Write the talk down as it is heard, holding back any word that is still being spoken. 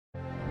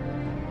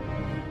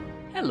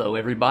Hello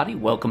everybody,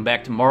 welcome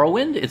back to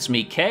Morrowind. It's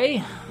me,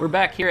 Chay. We're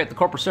back here at the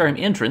Corpusarium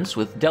entrance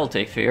with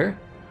Deltafear.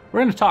 We're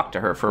going to talk to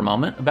her for a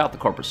moment about the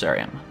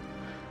Corpusarium.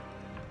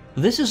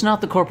 This is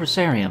not the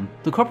Corpusarium.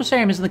 The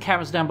Corpusarium is in the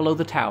caverns down below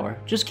the tower.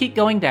 Just keep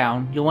going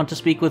down. You'll want to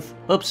speak with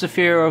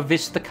Upsafir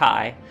or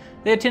Chay.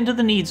 They attend to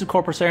the needs of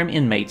Corpusarium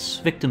inmates,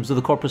 victims of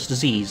the Corpus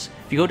disease.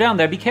 If you go down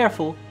there, be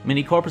careful.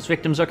 Many Corpus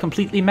victims are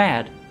completely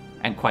mad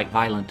and quite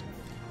violent.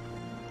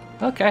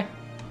 Okay.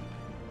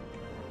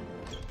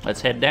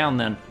 Let's head down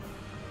then.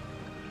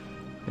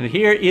 And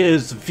here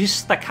is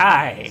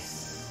Chay.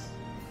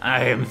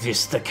 I am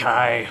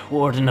Chay,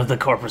 Warden of the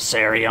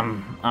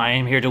Corpusarium. I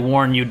am here to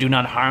warn you, do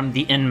not harm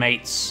the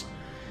inmates.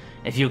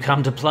 If you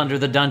come to plunder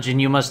the dungeon,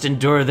 you must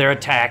endure their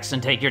attacks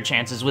and take your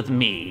chances with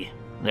me,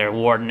 their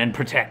warden and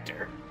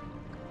protector.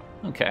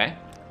 Okay.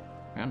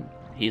 And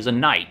he's a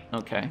knight,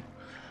 okay.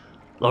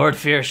 Lord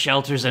Fear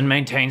shelters and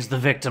maintains the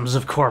victims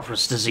of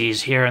Corpus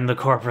disease here in the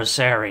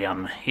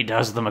Corpusarium. He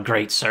does them a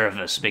great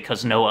service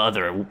because no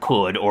other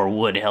could or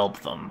would help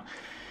them.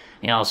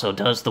 He also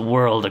does the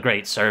world a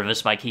great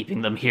service by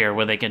keeping them here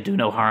where they can do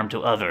no harm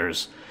to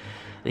others.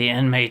 The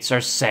inmates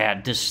are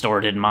sad,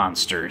 distorted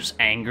monsters,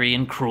 angry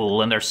and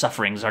cruel, and their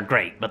sufferings are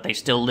great, but they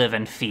still live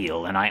and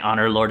feel, and I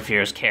honor Lord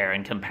Fear's care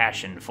and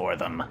compassion for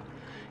them.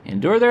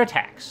 Endure their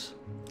attacks.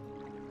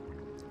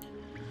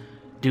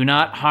 Do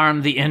not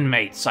harm the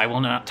inmates. I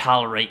will not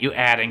tolerate you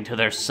adding to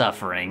their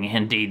suffering.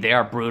 Indeed, they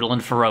are brutal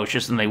and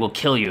ferocious, and they will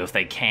kill you if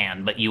they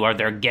can, but you are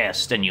their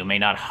guest, and you may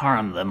not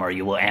harm them, or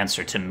you will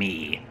answer to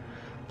me.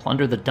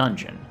 Plunder the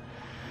dungeon.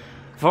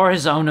 For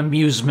his own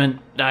amusement,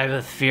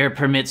 Fear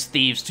permits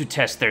thieves to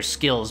test their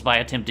skills by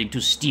attempting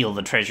to steal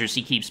the treasures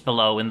he keeps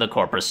below in the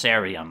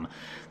Corpusarium.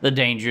 The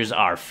dangers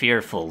are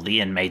fearful, the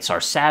inmates are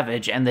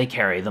savage, and they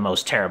carry the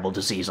most terrible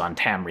disease on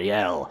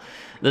Tamriel.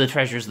 The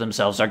treasures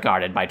themselves are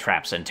guarded by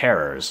traps and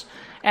terrors,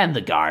 and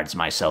the guards,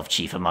 myself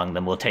chief among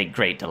them, will take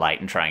great delight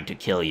in trying to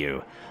kill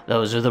you.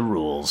 Those are the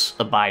rules.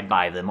 Abide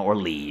by them or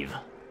leave.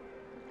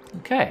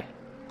 Okay.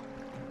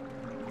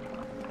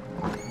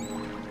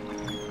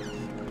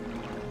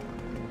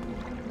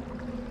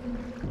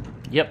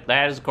 Yep,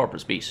 that is a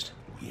Corpus Beast.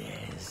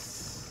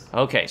 Yes.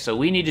 Okay, so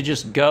we need to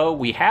just go.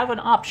 We have an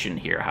option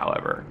here,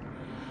 however.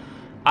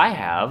 I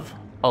have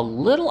a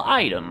little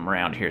item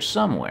around here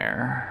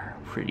somewhere.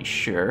 Pretty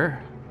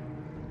sure.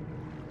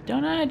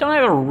 Don't I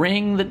have a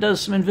ring that does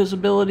some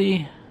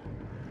invisibility?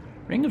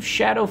 Ring of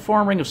Shadow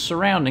Form, Ring of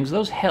Surroundings.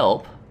 Those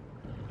help.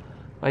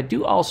 I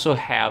do also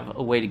have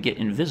a way to get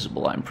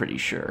invisible, I'm pretty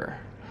sure.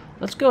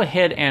 Let's go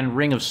ahead and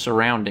Ring of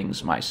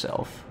Surroundings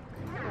myself.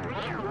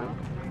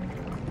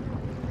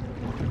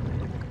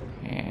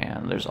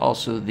 There's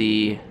also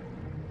the...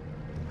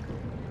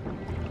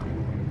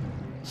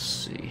 Let's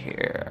see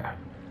here.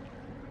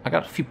 I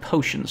got a few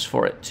potions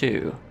for it,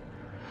 too.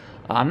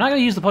 I'm not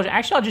going to use the potion.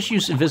 Actually, I'll just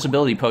use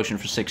Invisibility Potion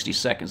for 60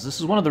 seconds. This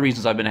is one of the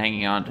reasons I've been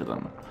hanging on to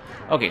them.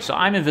 Okay, so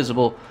I'm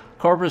invisible.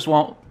 Corpus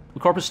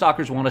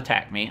Stalkers won't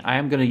attack me. I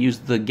am going to use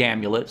the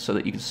Gamulet so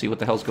that you can see what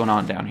the hell's going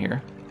on down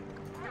here.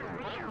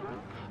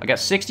 I got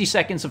 60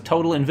 seconds of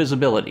total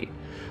invisibility.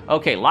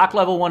 Okay, lock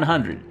level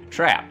 100.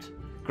 Trapped.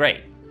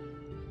 Great.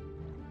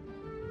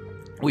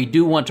 We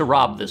do want to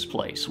rob this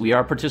place. We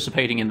are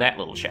participating in that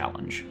little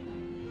challenge.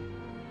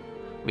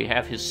 We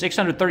have his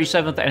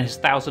 637th and his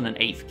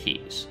 1008th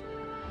keys.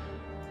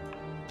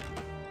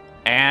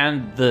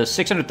 And the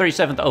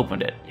 637th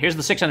opened it. Here's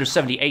the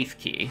 678th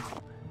key.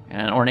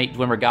 And an Ornate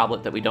Dwemer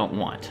Goblet that we don't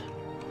want.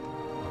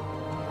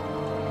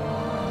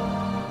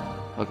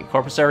 Okay,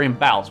 Corpusarium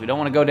Bowels. We don't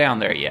want to go down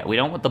there yet. We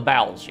don't want the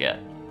bowels yet.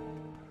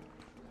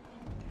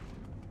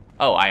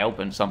 Oh, I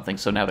opened something,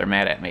 so now they're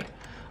mad at me.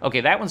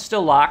 Okay, that one's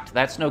still locked.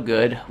 That's no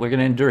good. We're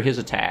going to endure his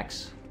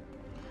attacks.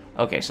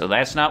 Okay, so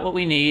that's not what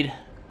we need.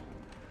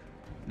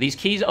 These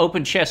keys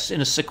open chests in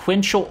a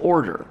sequential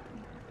order.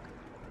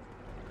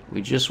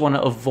 We just want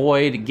to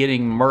avoid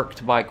getting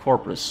murked by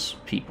Corpus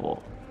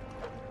people.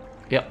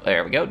 Yep,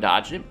 there we go.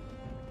 Dodged him.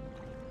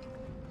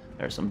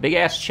 There's some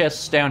big-ass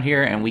chests down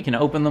here, and we can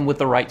open them with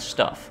the right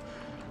stuff.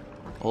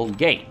 Old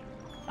gate.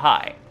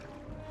 Hi.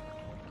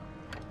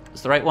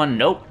 Is the right one?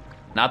 Nope.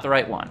 Not the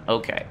right one.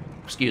 Okay.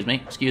 Excuse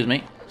me. Excuse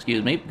me.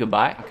 Excuse me.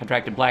 Goodbye. I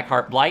contracted Black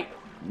Heart Blight.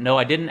 No,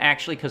 I didn't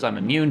actually, because I'm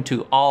immune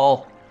to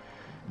all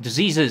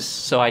diseases,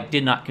 so I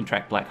did not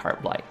contract Black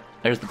Heart Blight.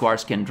 There's the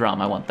Guarskin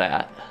Drum. I want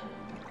that.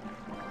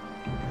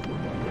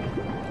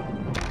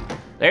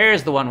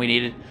 There's the one we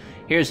needed.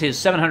 Here's his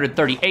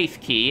 738th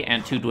key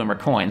and 2 Dwemer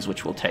coins,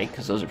 which we'll take,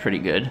 because those are pretty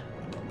good.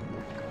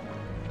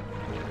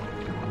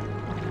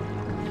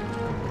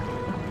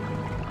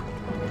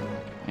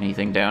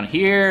 Anything down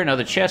here?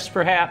 Another chest,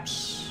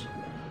 perhaps?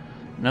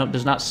 No, it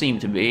does not seem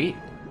to be.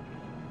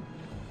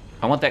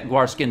 I want that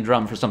Guarskin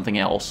Drum for something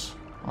else.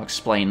 I'll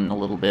explain in a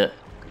little bit.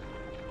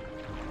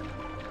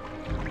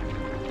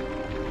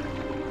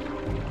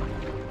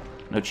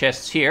 No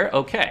chests here.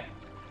 Okay.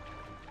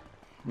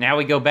 Now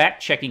we go back,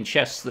 checking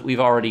chests that we've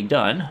already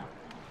done,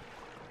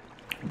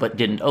 but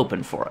didn't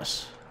open for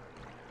us.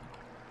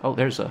 Oh,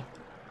 there's a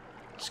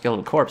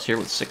skeletal corpse here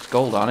with 6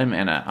 gold on him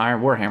and an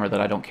iron warhammer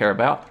that I don't care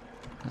about.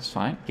 That's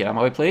fine. Get out of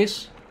my way,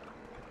 please.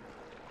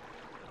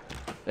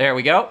 There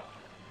we go.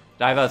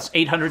 Dive out's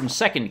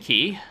 802nd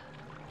key.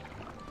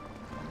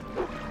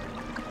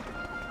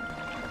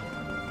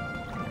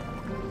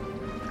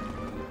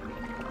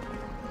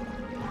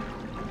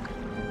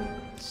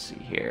 Let's see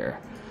here.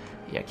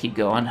 Yeah, keep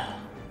going. Out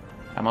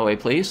of my way,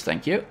 please.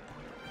 Thank you.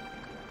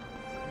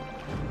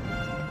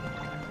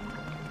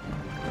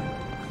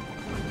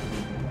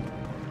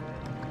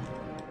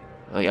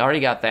 Well, you already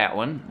got that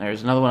one.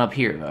 There's another one up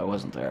here, though,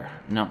 wasn't there?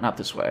 No, not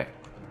this way.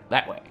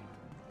 That way.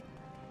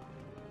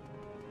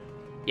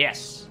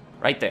 Yes,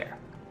 right there.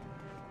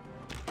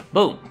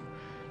 Boom.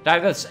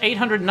 Dive that's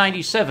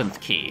 897th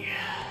key.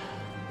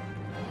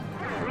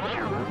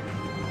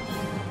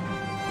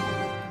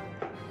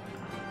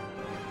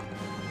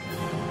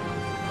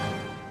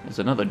 There's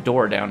another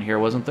door down here,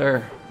 wasn't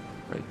there?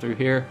 Right through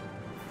here.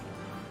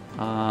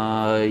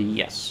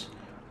 Yes.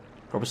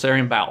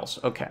 Corpusarian bowels.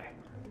 Okay.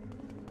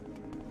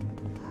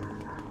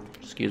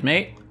 Excuse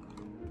me.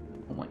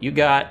 What you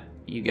got?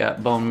 You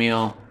got bone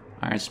meal.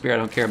 Iron spear I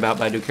don't care about,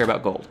 but I do care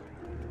about gold.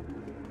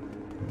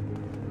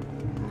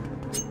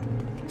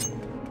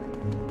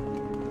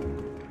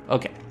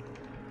 Okay.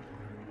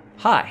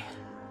 Hi.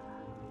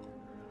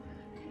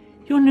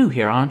 You're new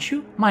here, aren't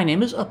you? My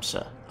name is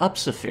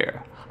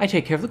Upsafir. I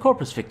take care of the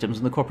corpus victims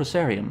in the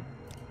Corpusarium.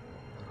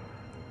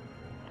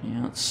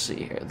 Yeah, let's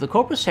see here. The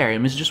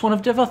Corpusarium is just one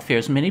of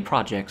Devothfir's many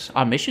projects.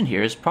 Our mission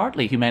here is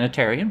partly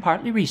humanitarian,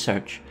 partly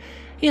research.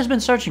 He has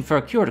been searching for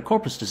a cure to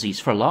corpus disease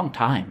for a long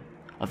time.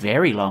 A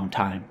very long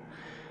time.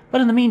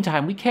 But in the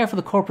meantime, we care for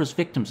the corpus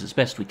victims as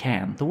best we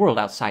can. The world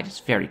outside is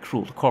very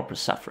cruel to corpus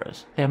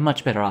sufferers. They are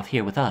much better off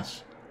here with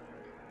us.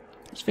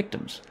 As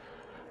victims.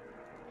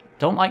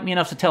 Don't like me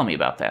enough to tell me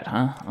about that,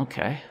 huh?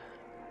 Okay.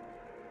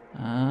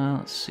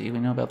 Let's see, we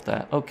know about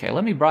that. Okay,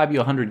 let me bribe you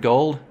 100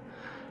 gold.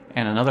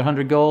 And another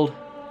 100 gold.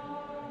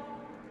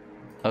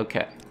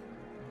 Okay.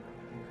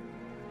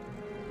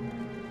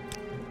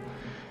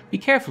 Be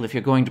careful if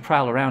you're going to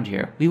prowl around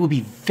here. We will be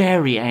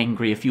very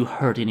angry if you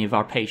hurt any of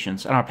our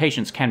patients, and our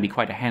patients can be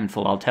quite a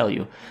handful, I'll tell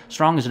you.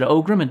 Strong as an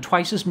ogrim and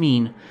twice as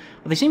mean.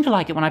 But they seem to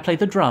like it when I play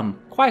the drum.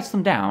 Quiets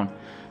them down.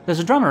 There's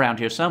a drum around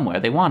here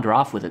somewhere. They wander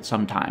off with it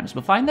sometimes,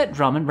 but find that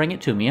drum and bring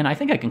it to me, and I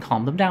think I can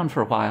calm them down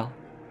for a while.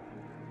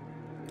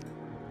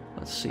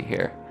 Let's see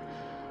here.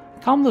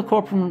 Calm the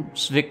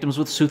corpus victims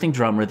with soothing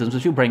drum rhythms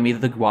if you bring me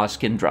the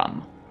Gwarskin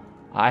drum.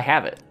 I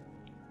have it.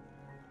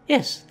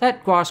 Yes,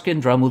 that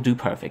Gwarskin drum will do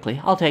perfectly.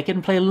 I'll take it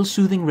and play a little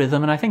soothing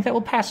rhythm, and I think that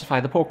will pacify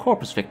the poor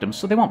corpus victims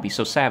so they won't be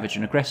so savage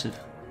and aggressive.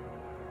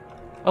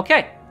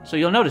 Okay, so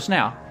you'll notice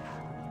now,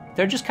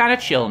 they're just kind of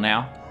chill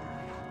now.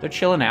 They're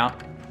chilling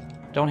out.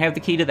 Don't have the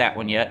key to that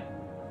one yet.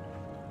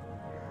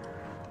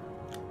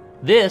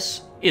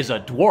 This is a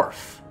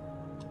dwarf.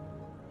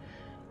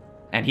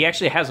 And he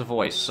actually has a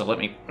voice, so let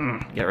me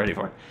get ready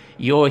for it.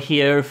 You're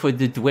here for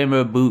the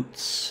Dwemer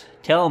boots.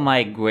 Tell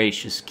my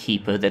gracious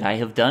keeper that I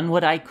have done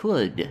what I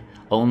could.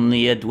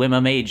 Only a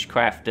Dwemer mage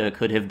crafter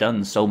could have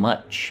done so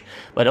much.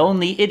 But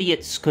only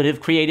idiots could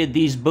have created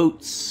these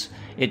boots.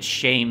 It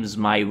shames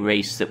my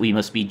race that we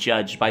must be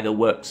judged by the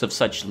works of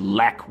such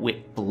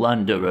lackwit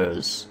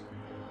blunderers.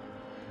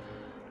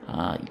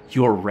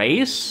 Your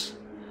race?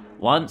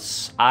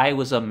 Once I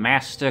was a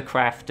master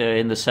crafter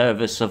in the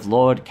service of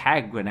Lord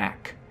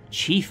Kagranak,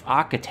 chief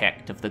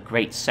architect of the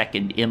great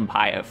Second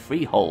Empire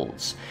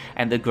freeholds,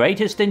 and the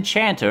greatest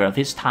enchanter of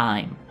his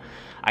time.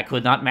 I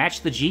could not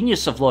match the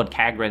genius of Lord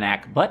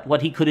Kagranak, but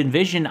what he could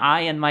envision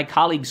I and my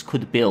colleagues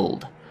could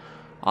build.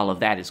 All of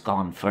that is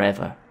gone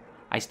forever.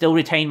 I still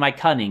retain my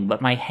cunning,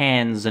 but my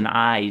hands and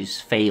eyes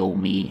fail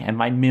me, and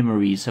my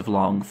memories have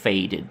long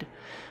faded.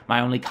 My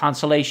only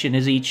consolation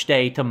is each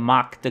day to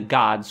mock the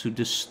gods who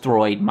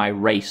destroyed my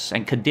race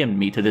and condemned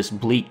me to this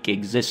bleak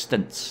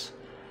existence.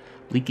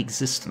 Bleak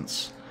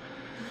existence.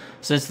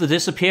 Since the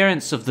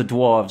disappearance of the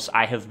dwarves,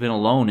 I have been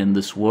alone in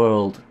this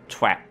world,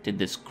 trapped in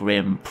this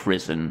grim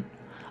prison.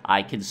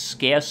 I can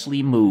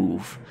scarcely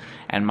move,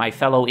 and my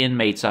fellow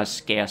inmates are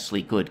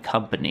scarcely good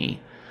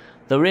company.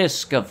 The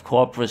risk of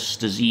corpus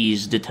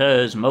disease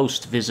deters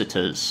most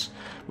visitors,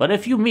 but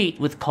if you meet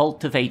with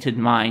cultivated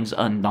minds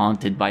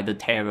undaunted by the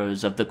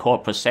terrors of the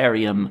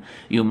corpusarium,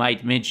 you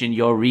might mention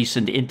your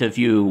recent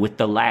interview with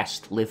the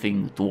last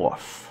living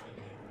dwarf.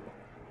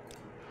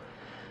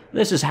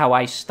 This is how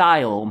I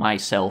style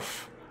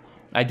myself.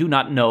 I do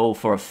not know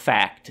for a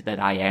fact that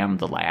I am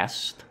the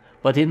last,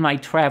 but in my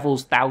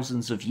travels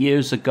thousands of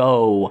years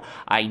ago,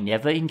 I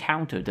never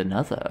encountered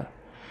another.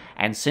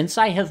 And since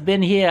I have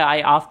been here,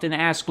 I often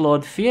ask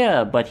Lord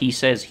Fear, but he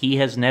says he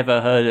has never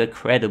heard a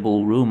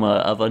credible rumor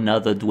of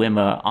another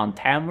Dwemer on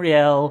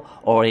Tamriel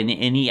or in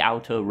any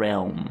outer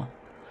realm.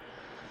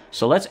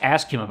 So let's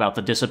ask him about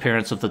the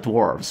disappearance of the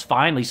dwarves.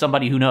 Finally,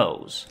 somebody who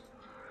knows.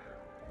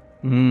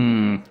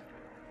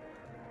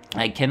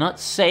 I cannot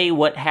say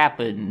what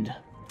happened.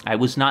 I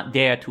was not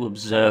there to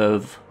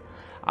observe.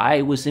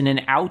 I was in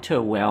an outer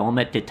realm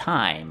at the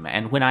time,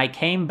 and when I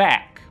came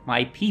back,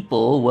 my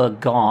people were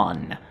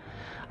gone.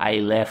 I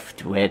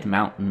left Red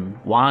Mountain,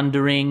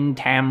 wandering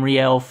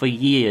Tamriel for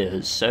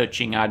years,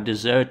 searching our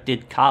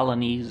deserted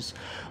colonies,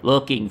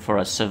 looking for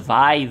a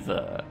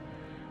survivor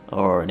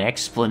or an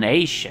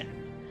explanation.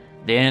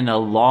 Then a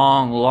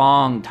long,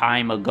 long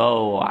time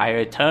ago, I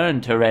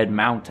returned to Red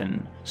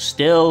Mountain,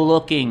 still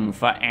looking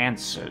for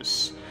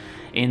answers.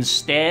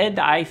 Instead,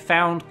 I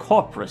found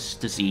Corpus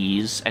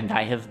disease, and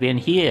I have been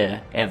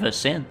here ever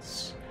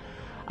since.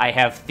 I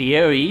have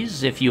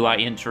theories if you are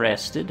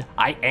interested.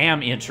 I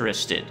am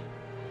interested.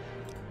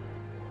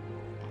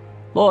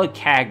 Lord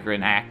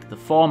Kagranak, the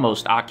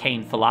foremost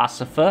arcane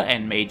philosopher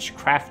and mage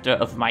crafter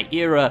of my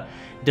era,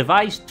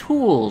 devised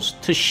tools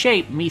to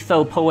shape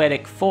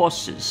mythopoetic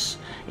forces,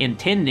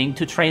 intending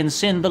to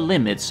transcend the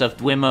limits of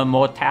Dwemer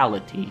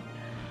mortality.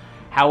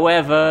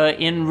 However,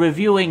 in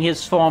reviewing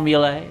his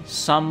formulae,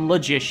 some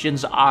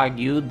logicians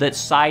argued that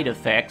side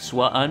effects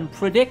were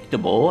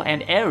unpredictable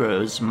and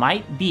errors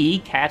might be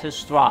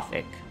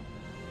catastrophic.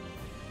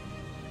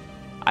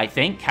 I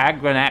think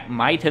Kagranak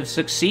might have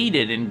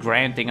succeeded in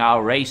granting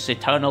our race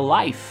eternal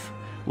life,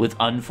 with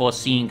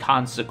unforeseen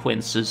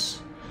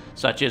consequences,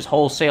 such as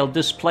wholesale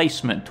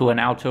displacement to an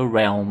outer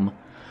realm,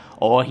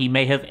 or he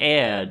may have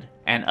erred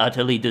and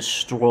utterly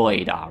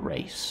destroyed our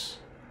race.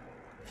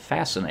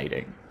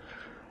 Fascinating.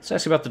 Let's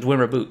ask about the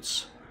Dwemer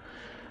boots.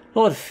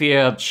 Lord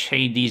Fear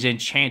obtained these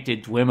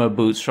enchanted Dwemer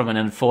boots from an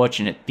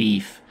unfortunate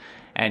thief,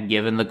 and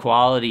given the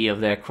quality of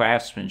their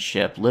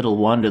craftsmanship, little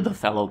wonder the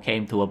fellow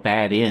came to a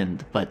bad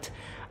end, but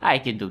I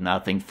can do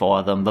nothing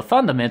for them. The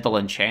fundamental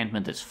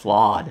enchantment is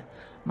flawed.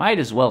 Might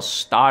as well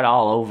start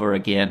all over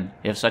again,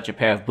 if such a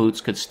pair of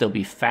boots could still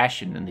be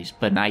fashioned in these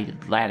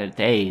benighted latter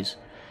days.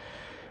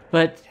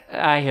 But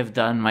I have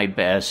done my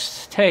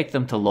best. Take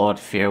them to Lord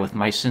Fear with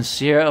my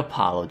sincere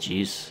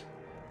apologies.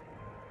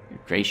 Your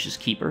gracious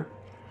keeper.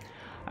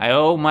 I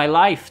owe my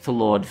life to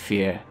Lord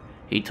Fear.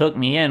 He took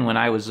me in when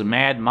I was a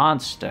mad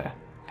monster,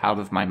 out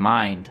of my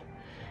mind.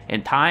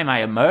 In time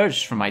I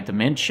emerged from my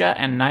dementia,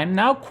 and I am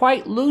now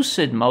quite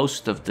lucid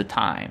most of the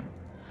time,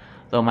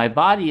 though my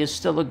body is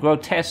still a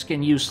grotesque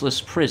and useless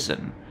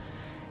prison,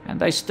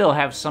 and I still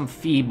have some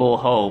feeble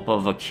hope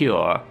of a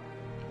cure.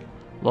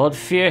 Lord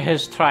Fear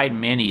has tried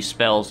many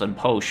spells and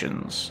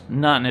potions.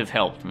 None have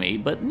helped me,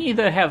 but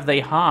neither have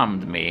they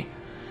harmed me.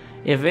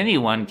 If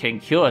anyone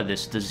can cure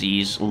this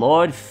disease,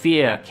 Lord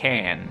Fear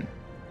can.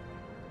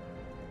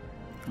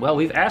 Well,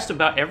 we've asked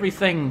about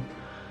everything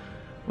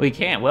we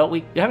can. Well,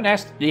 we haven't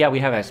asked... Yeah, we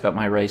have asked about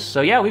my race.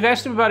 So yeah, we've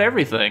asked him about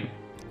everything.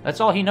 That's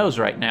all he knows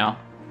right now.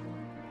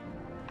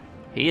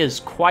 He is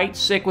quite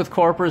sick with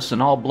Corpus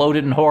and all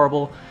bloated and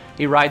horrible.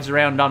 He rides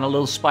around on a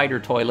little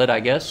spider toilet, I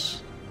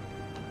guess,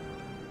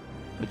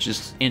 which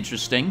is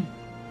interesting.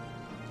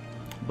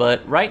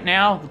 But right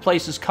now, the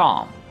place is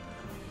calm.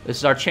 This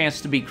is our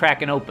chance to be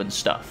cracking open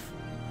stuff.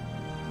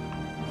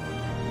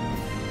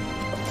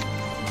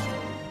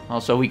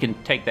 Also, we can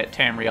take that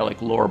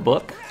Tamrielic lore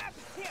book.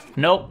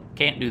 Nope,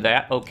 can't do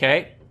that.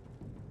 Okay.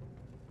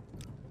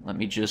 Let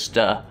me just,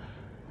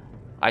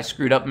 I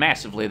screwed up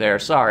massively there.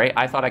 Sorry,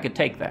 I thought I could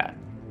take that.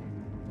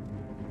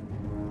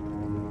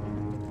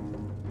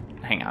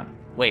 Hang on.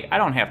 Wait, I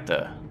don't have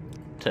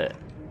to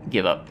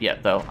give up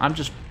yet, though. I'm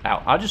just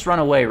out. I'll just run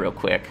away real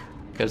quick,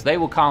 because they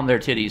will calm their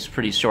titties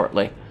pretty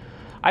shortly.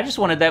 I just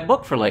wanted that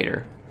book for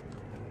later.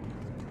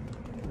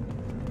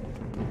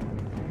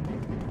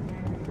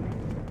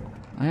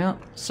 Well,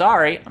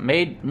 sorry, I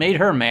made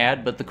her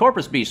mad, but the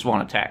Corpus Beast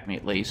won't attack me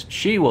at least.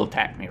 She will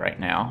attack me right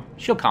now.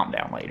 She'll calm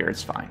down later,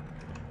 it's fine.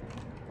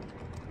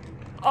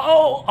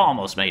 Oh,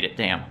 almost made it,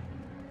 damn.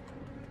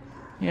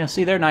 Yeah,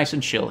 see, they're nice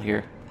and chill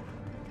here.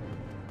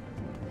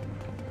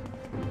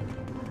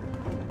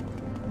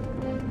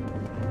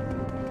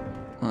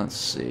 Let's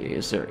see,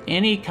 is there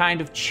any kind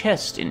of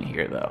chest in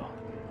here, though?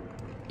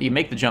 You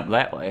make the jump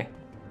that way,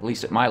 at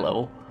least at my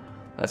level.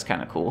 That's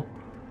kind of cool.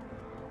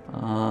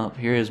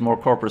 Here is more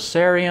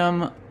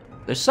Corpusarium.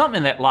 There's something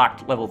in that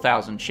locked level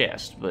 1000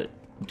 chest, but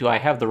do I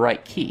have the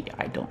right key?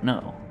 I don't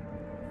know.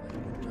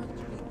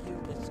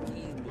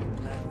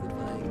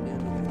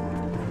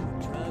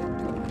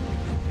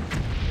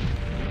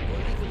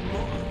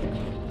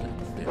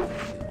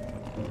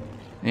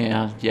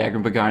 Yeah,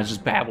 Yagran Bagarn's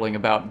just babbling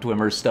about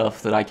Dwemer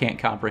stuff that I can't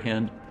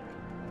comprehend.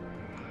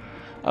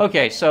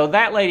 Okay, so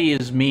that lady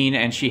is mean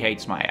and she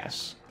hates my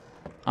ass.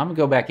 I'm gonna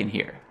go back in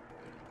here.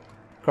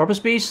 Corpus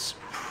Beasts,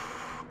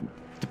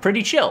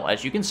 pretty chill,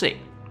 as you can see.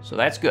 So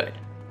that's good.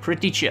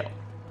 Pretty chill.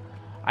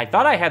 I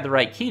thought I had the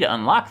right key to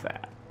unlock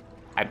that.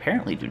 I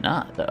apparently do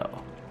not,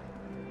 though.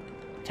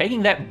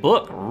 Taking that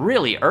book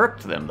really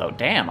irked them, though.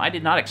 Damn, I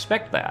did not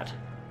expect that.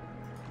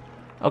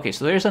 Okay,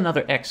 so there's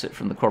another exit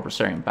from the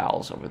Corpusarium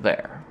bowels over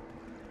there.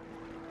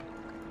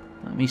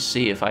 Let me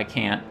see if I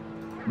can't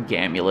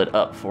Gamulet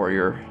up for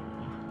your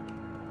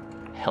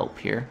help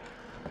here.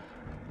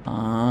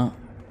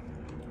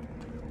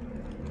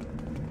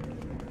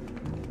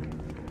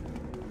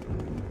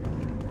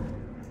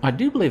 I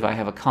do believe I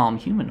have a Calm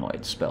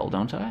Humanoid spell,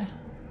 don't I?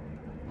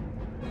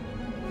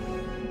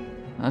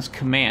 That's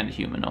Command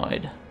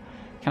Humanoid.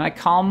 Can I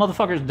calm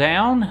motherfuckers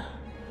down?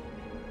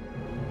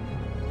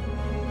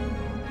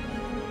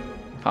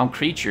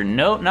 Creature.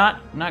 No,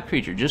 not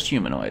creature, just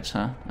humanoids,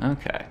 huh?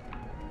 Okay.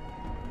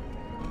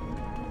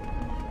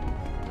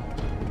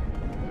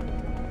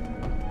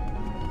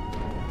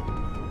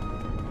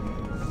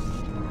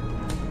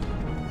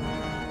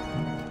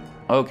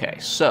 Okay,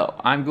 so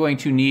I'm going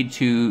to need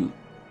to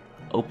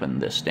open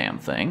this damn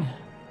thing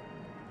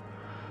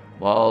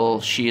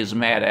while she is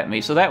mad at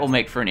me, so that will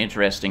make for an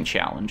interesting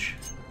challenge.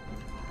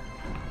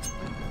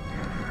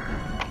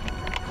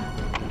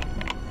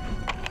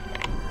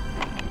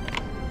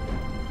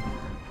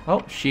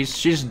 Oh, she's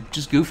just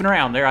goofing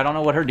around there. I don't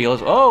know what her deal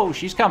is. Oh,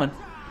 she's coming.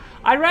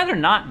 I'd rather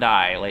not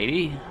die,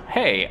 lady.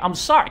 Hey, I'm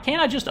sorry.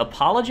 Can't I just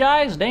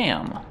apologize?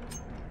 Damn.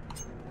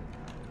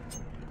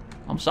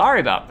 I'm sorry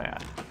about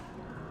that.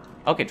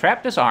 Okay,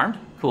 trap disarmed.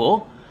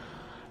 Cool.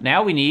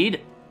 Now we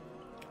need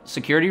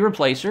security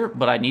replacer,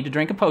 but I need to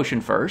drink a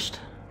potion first.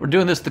 We're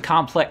doing this the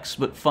complex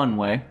but fun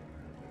way.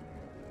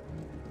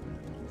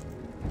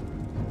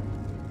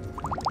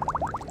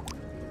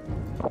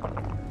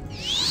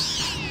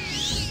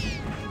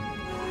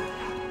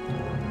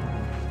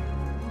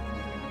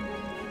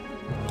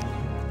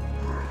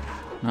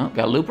 Oh,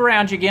 gotta loop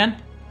around you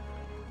again.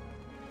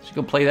 She's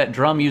gonna play that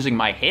drum using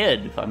my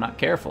head if I'm not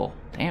careful.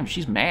 Damn,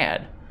 she's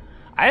mad.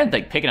 I didn't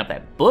think picking up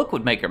that book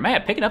would make her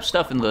mad. Picking up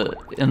stuff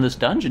in this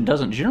dungeon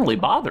doesn't generally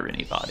bother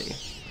anybody.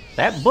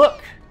 That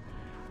book.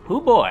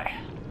 Hoo boy.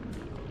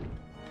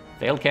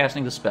 Failed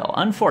casting the spell.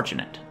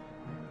 Unfortunate.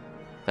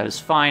 That is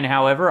fine,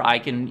 however. I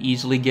can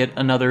easily get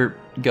another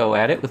go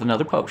at it with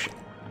another potion.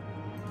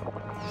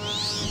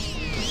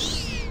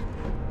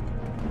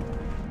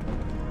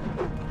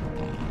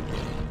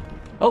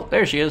 Oh,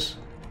 there she is.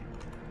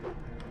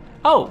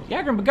 Oh,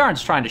 Yagrum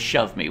Bagarn's trying to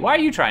shove me. Why are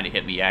you trying to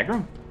hit me,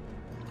 Yagrum?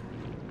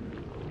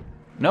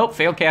 Nope,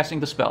 failed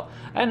casting the spell.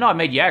 I didn't know I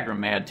made Yagrum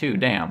mad too,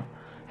 damn.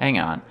 Hang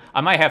on.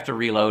 I might have to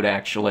reload,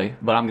 actually,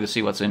 but I'm going to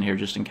see what's in here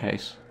just in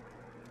case.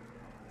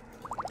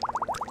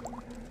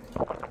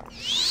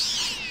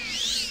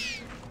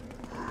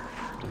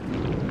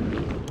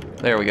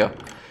 There we go.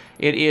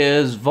 It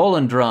is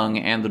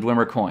Volendrung and the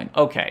Dwemer coin.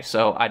 Okay,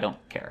 so I don't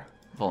care.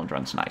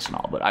 Volendrung's nice and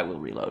all, but I will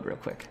reload real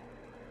quick.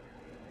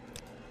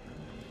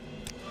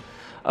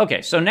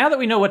 Okay, so now that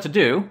we know what to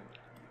do,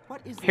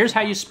 here's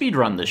how you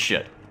speedrun this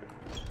shit.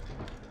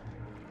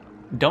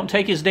 Don't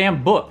take his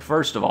damn book,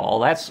 first of all.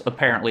 That's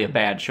apparently a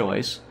bad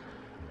choice.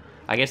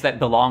 I guess that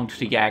belonged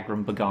to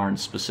Yagrum Bagarn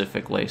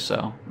specifically,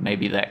 so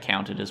maybe that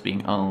counted as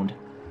being owned.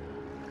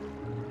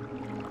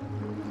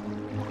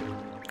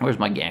 Where's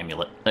my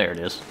Gamulet? There it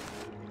is.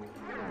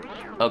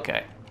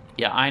 Okay.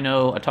 Yeah, I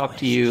know. I talked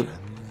to you.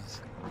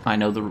 I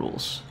know the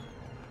rules.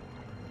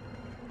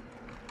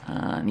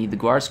 I need the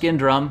Guarskin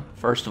drum,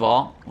 first of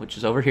all, which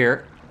is over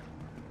here.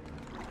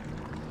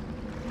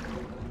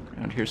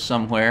 Around here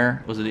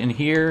somewhere. Was it in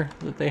here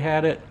that they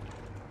had it?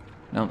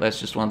 No, that's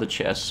just one of the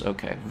chests.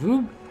 Okay.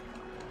 Vroom.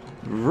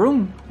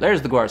 Vroom.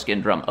 There's the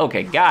Guarskin drum.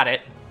 Okay, got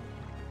it.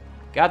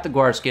 Got the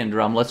Guarskin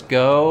drum. Let's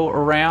go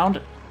around.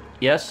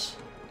 Yes.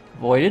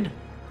 Voided.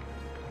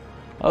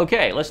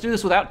 Okay, let's do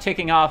this without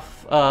ticking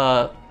off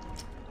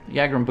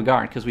Yagrum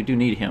Bagarn, because we do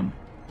need him.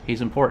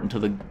 He's important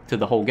to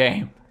the whole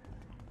game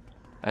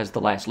as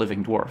the last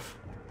living dwarf.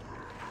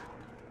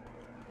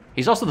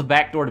 He's also the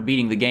backdoor to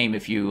beating the game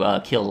if you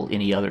kill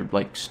any other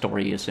like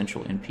story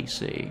essential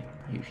NPC.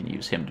 You can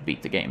use him to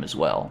beat the game as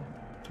well.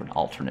 It's an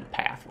alternate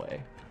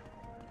pathway.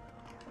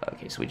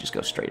 Okay, so we just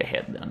go straight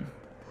ahead then.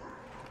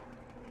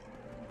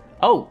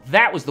 Oh,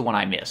 that was the one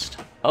I missed.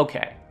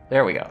 Okay,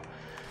 there we go.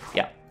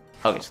 Yeah.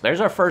 Okay, so there's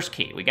our first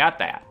key. We got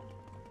that.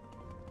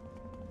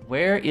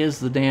 Where is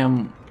the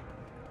damn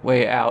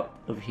way out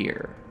of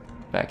here?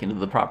 Back into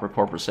the proper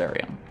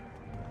Corpusarium.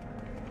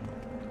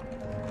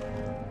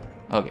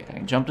 Okay, I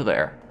can jump to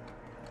there.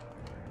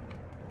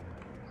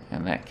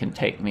 And that can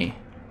take me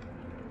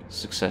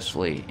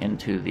successfully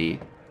into the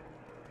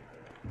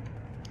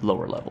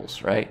lower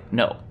levels, right?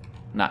 No,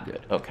 not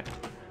good. Okay.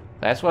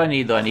 That's what I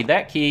need, though. I need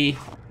that key.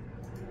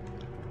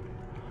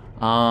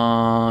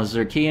 Is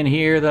there a key in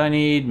here that I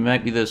need?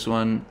 Might be this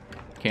one.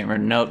 Can't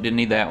remember. Nope, didn't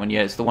need that one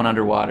yet. It's the one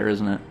underwater,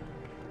 isn't it?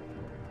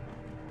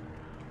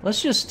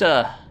 Let's just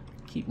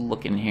keep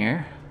looking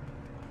here.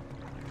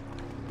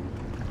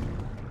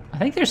 I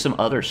think there's some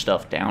other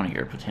stuff down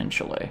here,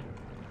 potentially.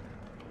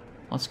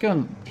 Let's go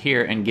in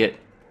here and get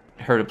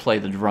her to play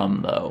the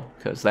drum, though,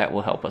 because that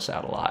will help us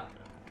out a lot.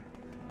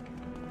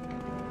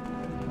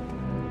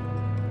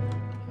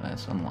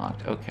 That's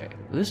unlocked. Okay.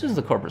 This is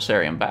the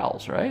Corpusarium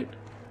Bowels, right?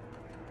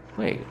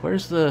 Wait,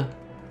 where's the...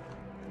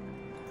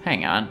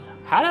 Hang on.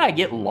 How did I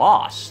get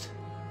lost?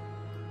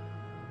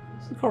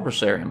 It's the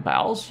Corpusarium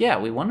Bowels. Yeah,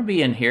 we want to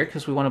be in here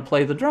because we want to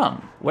play the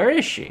drum. Where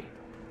is she?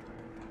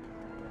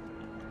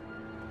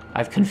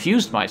 I've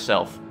confused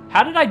myself.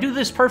 How did I do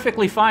this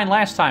perfectly fine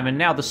last time, and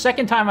now the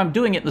second time I'm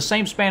doing it in the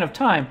same span of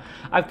time,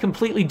 I've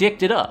completely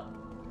dicked it up?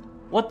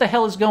 What the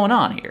hell is going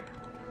on here?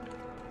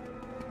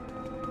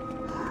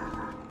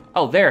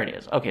 Oh, there it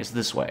is. Okay, it's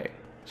this way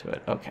to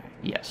it. Okay,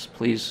 yes,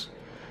 please.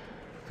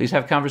 Please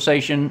have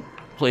conversation.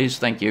 Please,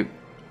 thank you.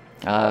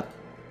 Oh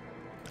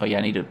yeah,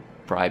 I need to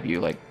bribe you,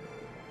 like,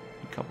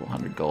 couple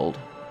hundred gold.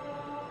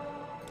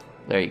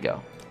 There you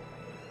go.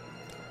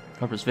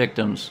 Corpus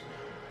victims.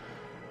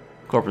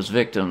 Corpus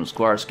victims.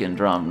 Guarskin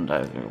drum.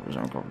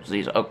 Corpus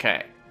disease.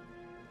 Okay.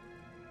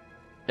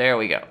 There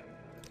we go.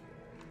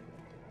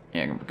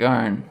 Yagan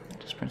Bagarn.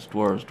 Prince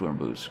Dwarves. Dwarven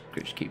Boots.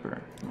 Gritch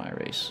Keeper. My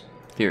race.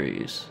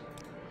 Theories.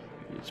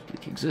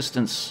 Bleak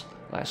existence.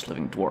 Last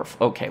living dwarf.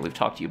 Okay, we've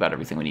talked to you about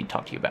everything we need to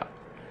talk to you about.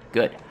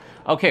 Good.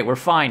 Okay, we're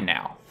fine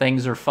now.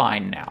 Things are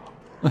fine now.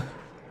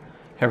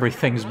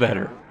 Everything's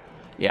better.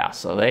 Yeah,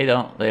 so they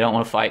don't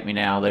want to fight me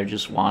now. They're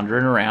just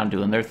wandering around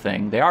doing their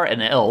thing. They are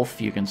an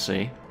elf, you can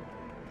see.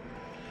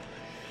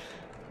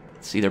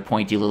 See their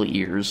pointy little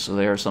ears, so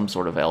they are some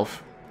sort of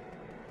elf.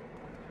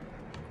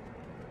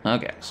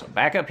 Okay, so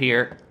back up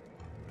here.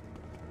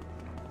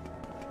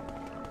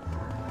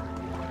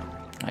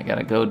 I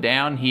gotta go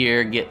down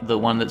here, get the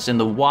one that's in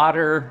the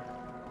water.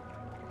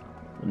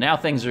 Now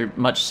things are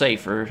much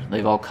safer.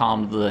 They've all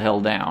calmed the hell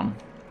down.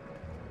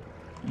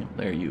 Yep,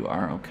 there you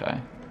are, okay.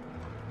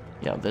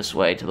 Yeah, this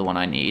way to the one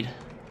I need.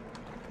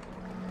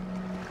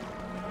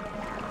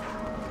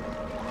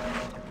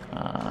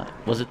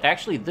 Was it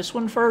actually this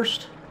one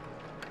first?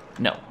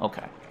 No,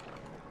 okay.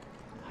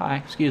 Hi,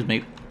 excuse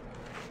me.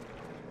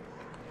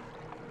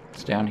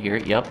 It's down here,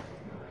 yep.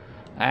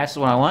 That's the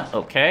one I want,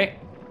 okay.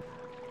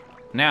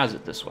 Now is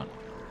it this one?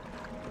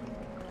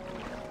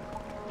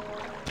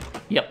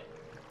 Yep.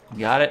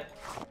 Got it.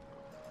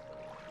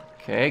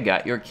 Okay,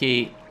 got your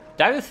key.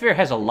 Divotsphere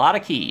has a lot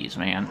of keys,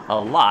 man. A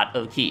lot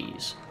of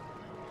keys.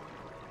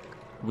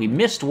 We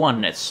missed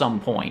one at some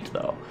point,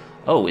 though.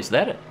 Oh, is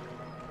that it?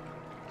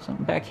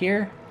 Something back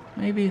here?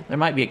 Maybe? There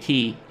might be a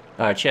key,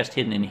 chest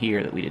hidden in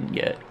here that we didn't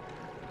get.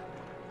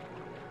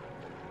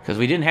 Because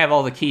we didn't have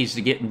all the keys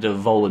to get into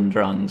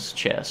Volendrung's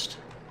chest,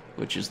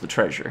 which is the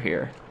treasure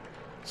here.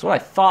 That's what I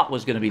thought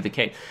was going to be the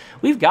case.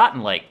 We've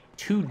gotten, like,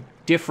 2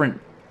 different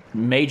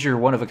major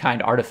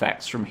one-of-a-kind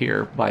artifacts from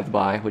here, by the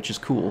by, which is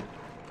cool.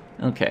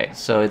 Okay,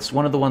 so it's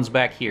one of the ones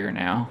back here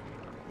now.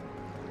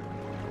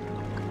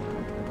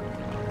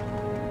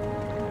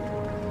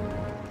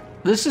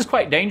 This is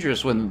quite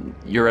dangerous when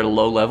you're at a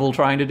low level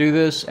trying to do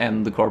this,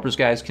 and the Corpus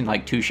guys can,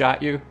 like,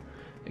 2-shot you.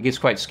 It gets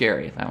quite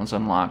scary. That one's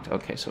unlocked.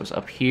 Okay, so it's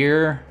up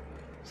here.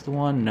 Is the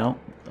one? No.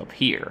 Up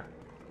here.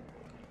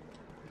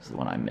 Is the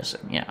one I'm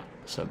missing, yeah.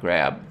 So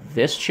grab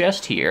this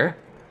chest here.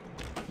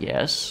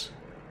 Yes.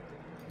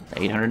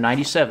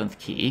 897th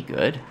key.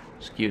 Good.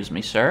 Excuse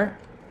me, sir.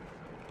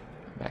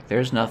 Back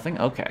there's nothing.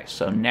 Okay,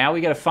 so now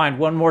we gotta find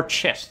one more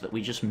chest that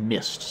we just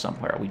missed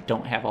somewhere. We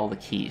don't have all the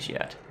keys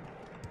yet.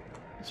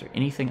 Is there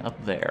anything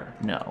up there?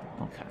 No.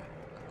 Okay.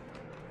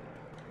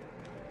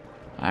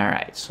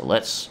 Alright, so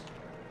let's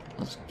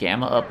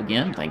gamma up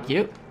again. Thank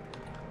you.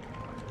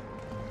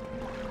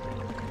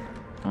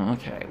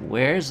 Okay,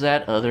 where's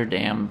that other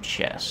damn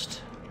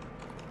chest?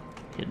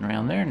 Hidden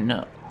around there?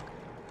 No.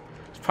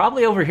 It's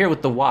probably over here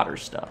with the water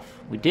stuff.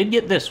 We did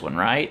get this one,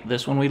 right?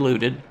 This one we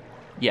looted.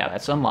 Yeah,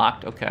 that's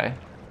unlocked. Okay.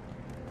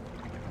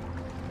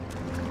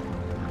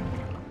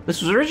 This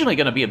was originally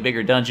going to be a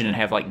bigger dungeon and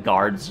have, like,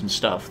 guards and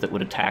stuff that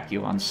would attack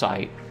you on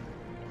sight.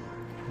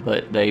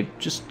 But they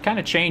just kind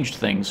of changed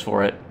things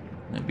for it.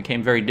 It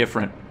became very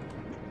different.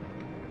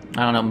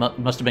 I don't know,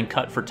 must have been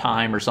cut for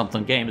time or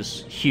something. The game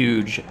is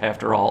huge,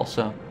 after all,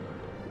 so...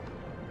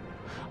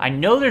 I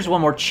know there's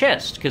one more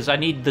chest, because I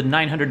need the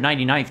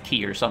 999th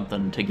key or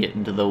something to get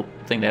into the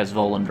thing that has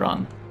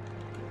Volendrung.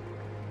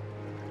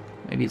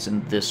 Maybe it's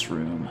in this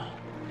room.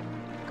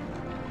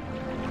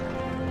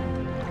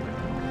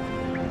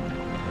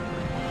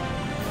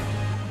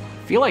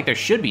 I feel like there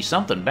should be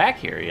something back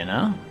here, you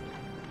know?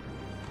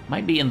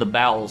 Might be in the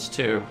bowels,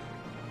 too.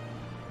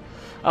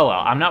 Oh well,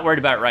 I'm not worried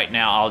about it right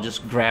now. I'll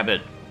just grab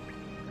it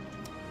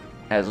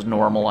as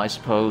normal, I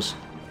suppose.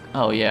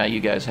 Oh yeah, you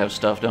guys have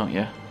stuff, don't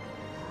you?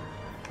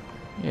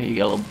 Yeah, you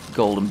got a little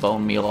golden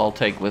bone meal I'll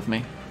take with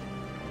me.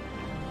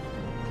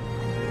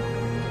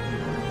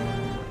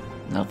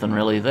 Nothing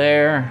really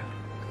there.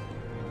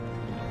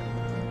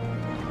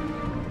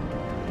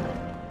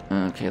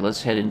 Okay,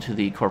 let's head into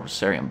the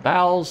Corpusarium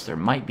bowels. There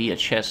might be a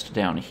chest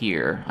down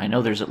here. I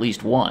know there's at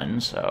least one,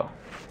 so...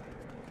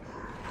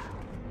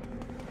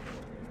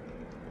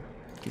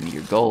 Give me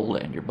your gold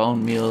and your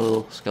bone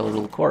meal,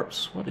 skeletal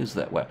corpse. What is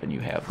that weapon you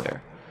have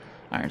there?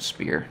 Iron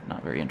spear,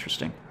 not very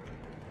interesting.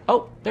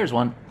 Oh, there's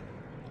one.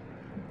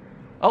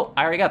 Oh,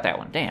 I already got that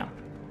one, damn.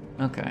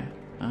 Okay.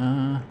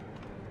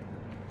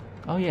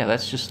 Oh yeah,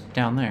 that's just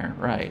down there,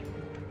 right.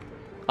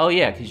 Oh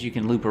yeah, because you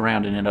can loop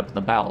around and end up in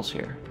the bowels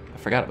here. I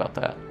forgot about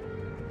that.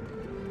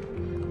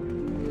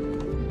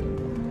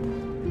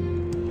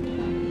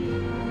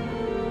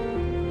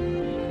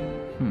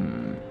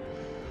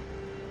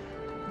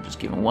 Just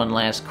giving one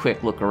last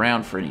quick look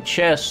around for any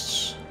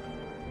chests.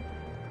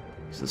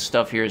 So the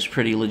stuff here is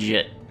pretty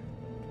legit.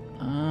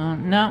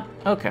 No?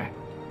 Okay.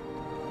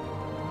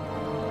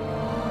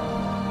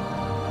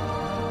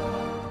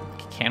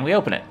 Can we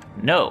open it?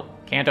 No,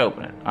 can't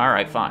open it.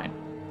 Alright, fine.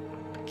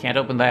 Can't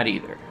open that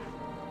either.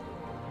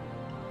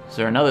 Is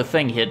there another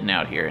thing hidden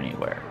out here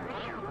anywhere?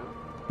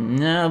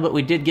 No, but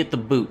we did get the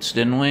boots,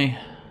 didn't we?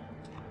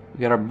 We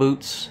got our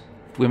boots.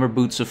 Dwemer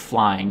boots of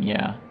flying,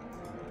 yeah.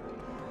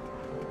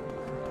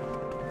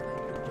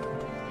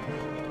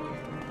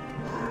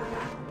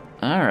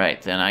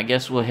 Alright, then I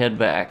guess we'll head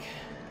back.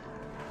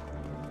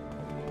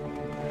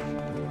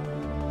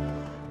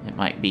 It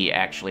might be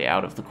actually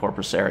out of the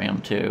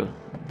Corpusarium, too.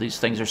 These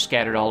things are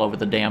scattered all over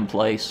the damn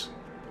place.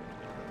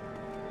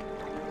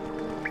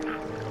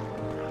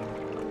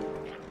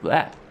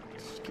 That.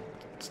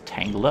 It's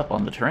tangled up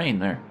on the terrain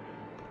there.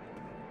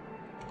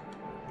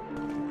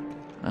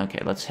 Okay,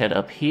 let's head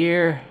up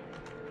here.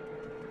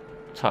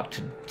 Talk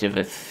to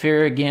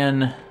Divithir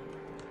again.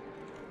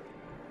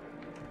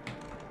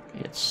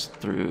 It's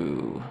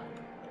through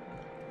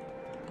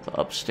the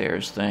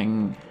upstairs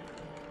thing.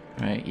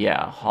 Right,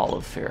 yeah, Hall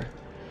of Fear.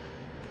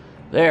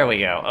 There we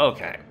go,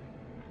 okay.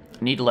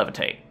 Need to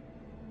levitate.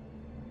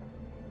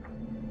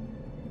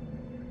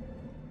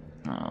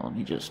 Let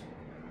me just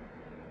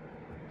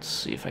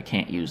see if I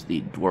can't use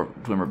the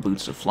Dwemer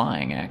Boots of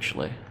Flying,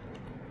 actually.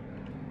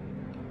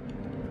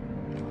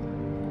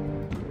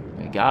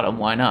 We got him,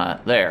 why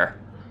not? There.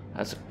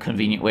 That's a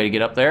convenient way to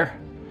get up there.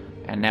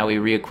 And now we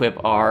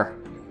re-equip our...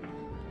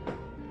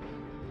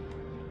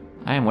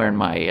 I am wearing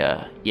my,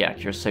 yeah,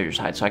 Cure Savior's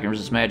Hide, so I can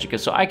resist Magicka,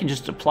 so I can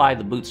just apply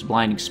the Boots of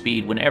Blinding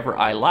Speed whenever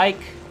I like,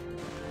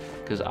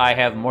 because I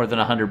have more than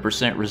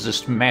 100%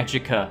 resist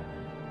Magicka.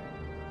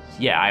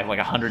 Yeah, I have like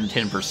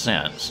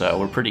 110%, so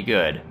we're pretty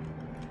good.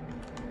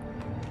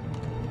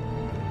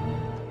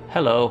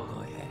 Hello.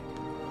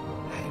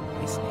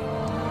 I'm listening.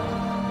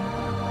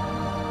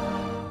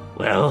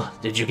 Well,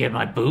 did you get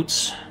my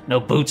boots? No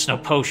boots, no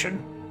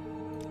potion.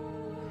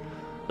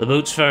 The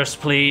boots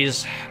first,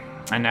 please.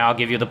 And now I'll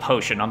give you the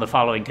potion on the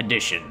following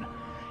condition.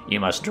 You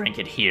must drink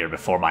it here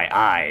before my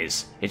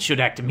eyes. It should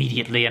act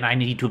immediately, and I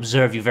need to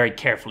observe you very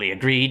carefully.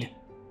 Agreed?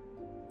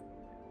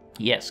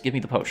 Yes, give me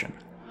the potion.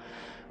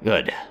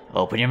 Good.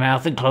 Open your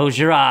mouth and close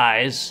your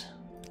eyes.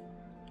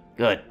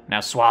 Good.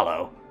 Now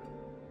swallow.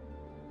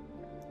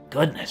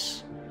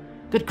 Goodness.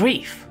 Good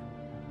grief.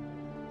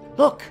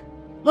 Look.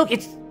 Look,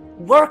 it's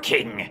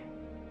working.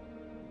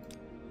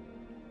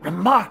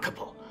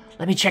 Remarkable.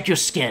 Let me check your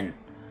skin.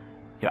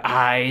 Your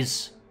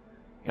eyes.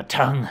 Your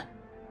tongue.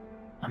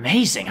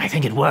 Amazing. I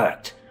think it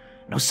worked.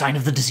 No sign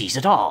of the disease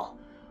at all.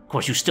 Of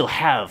course, you still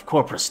have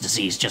corpus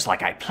disease just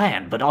like I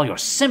planned, but all your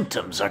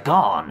symptoms are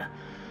gone.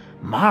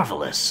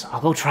 Marvelous. I'll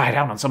go try it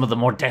out on some of the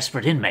more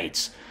desperate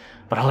inmates,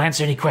 but I'll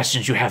answer any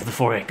questions you have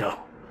before I go.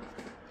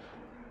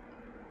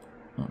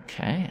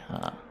 Okay,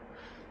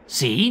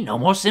 see? No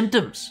more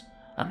symptoms.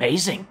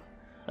 Amazing.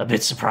 A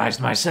bit surprised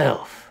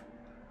myself.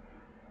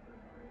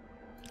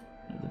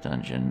 The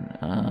dungeon,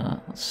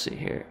 let's see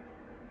here.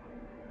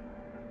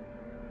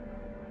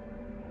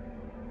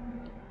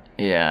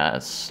 Yeah,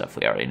 that's stuff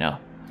we already know.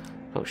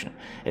 Potion.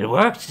 It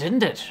worked,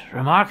 didn't it?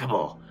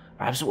 Remarkable.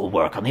 Perhaps it will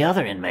work on the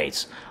other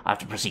inmates. I have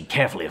to proceed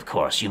carefully, of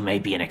course. You may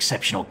be an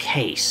exceptional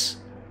case.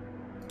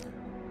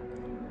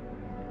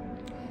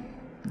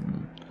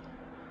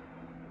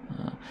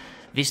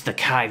 Vista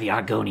Chay the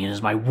Argonian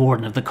is my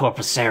warden of the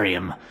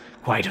Corpusarium.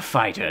 Quite a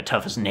fighter,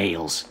 tough as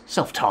nails.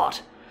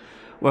 Self-taught.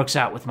 Works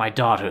out with my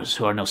daughters,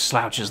 who are no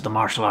slouches of the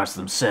martial arts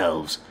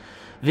themselves.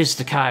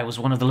 Vista Chay was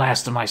one of the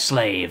last of my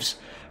slaves.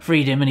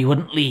 Freed him and he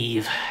wouldn't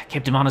leave.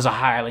 Kept him on as a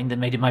hireling,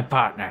 then made him my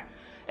partner.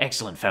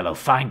 Excellent fellow,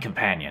 fine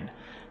companion.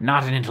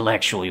 Not an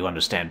intellectual, you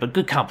understand, but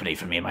good company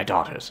for me and my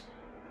daughters.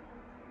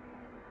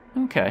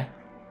 Okay.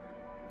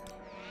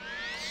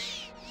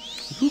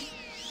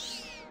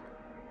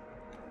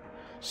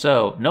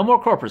 So, no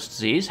more corpus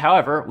disease.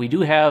 However, we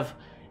do have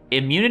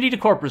immunity to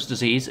corpus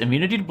disease,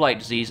 immunity to blight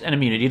disease, and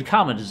immunity to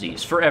common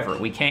disease. Forever.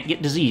 We can't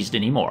get diseased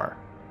anymore.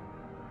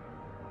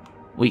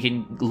 We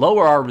can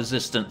lower our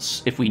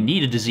resistance if we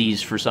need a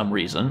disease for some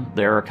reason.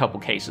 There are a couple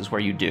cases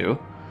where you do.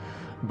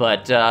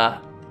 But,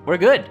 we're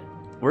good.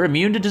 We're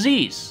immune to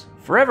disease.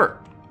 Forever.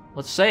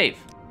 Let's save.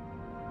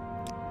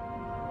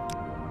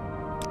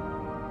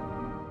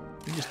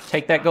 You just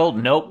take that gold?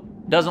 Nope.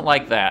 Doesn't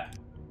like that.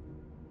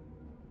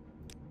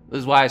 This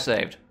is why I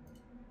saved.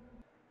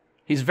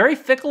 He's very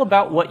fickle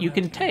about what you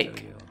can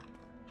take.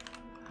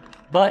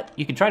 But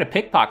you can try to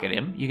pickpocket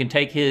him. You can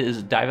take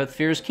his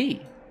Divithir's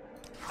key.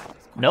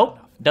 Nope.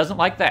 Doesn't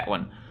like that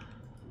one.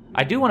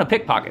 I do want to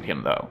pickpocket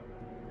him, though.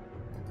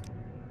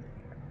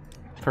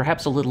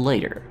 Perhaps a little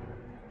later.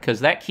 Because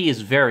that key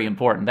is very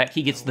important. That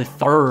key gets the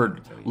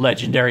third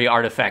legendary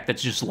artifact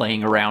that's just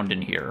laying around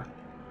in here.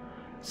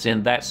 It's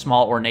in that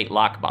small ornate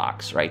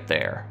lockbox right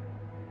there.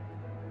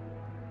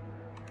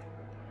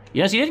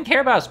 Yes, you didn't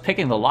care about us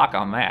picking the lock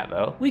on that,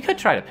 though. We could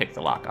try to pick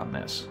the lock on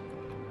this.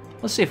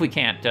 Let's see if we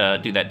can't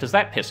do that. Does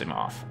that piss him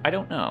off? I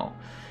don't know.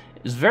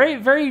 He's very,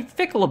 very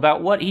fickle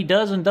about what he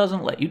does and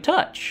doesn't let you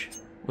touch.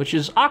 Which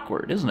is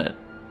awkward, isn't it?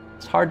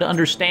 It's hard to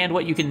understand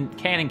what you can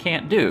and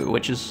can't do,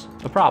 which is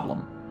a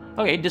problem.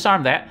 Okay,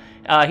 disarm that.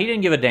 He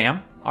didn't give a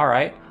damn.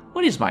 Alright.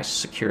 What is my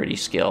security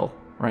skill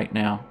right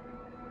now?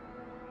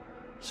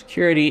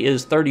 Security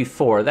is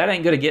 34. That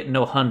ain't gonna get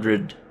no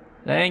 100.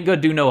 That ain't gonna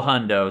do no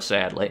hundo,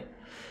 sadly.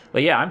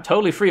 But yeah, I'm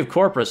totally free of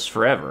corpus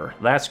forever.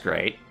 That's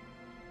great.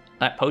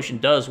 that potion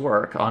does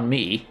work on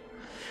me.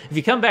 If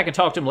you come back and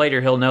talk to him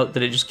later, he'll note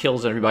that it just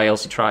kills everybody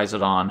else he tries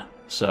it on.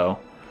 So,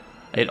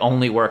 it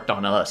only worked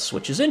on us,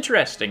 which is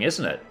interesting,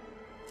 isn't it?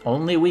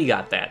 Only we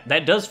got that.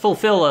 That does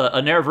fulfill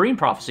a Nerevarine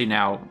prophecy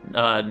now.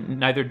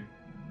 Neither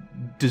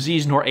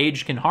disease nor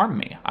age can harm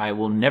me. I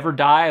will never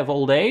die of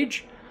old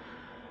age,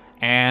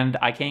 and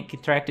I can't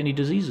contract any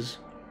diseases.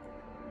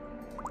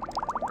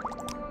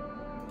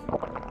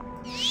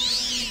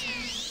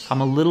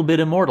 I'm a little bit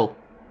immortal.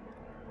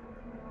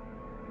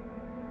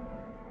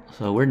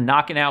 So we're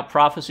knocking out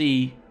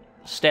prophecy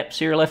steps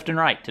here left and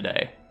right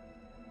today.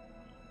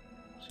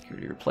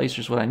 Security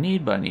replacer's what I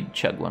need, but I need to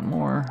chug one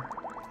more.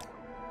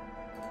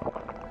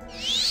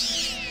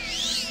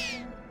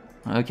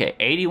 Okay,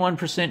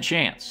 81%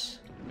 chance.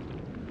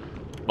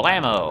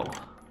 Blammo.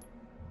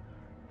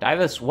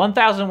 Divus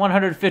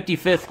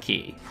 1155th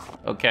key.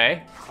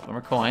 Okay,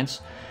 more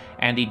coins.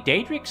 And the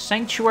Daedric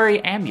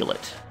Sanctuary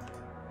Amulet.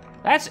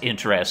 That's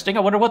interesting. I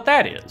wonder what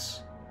that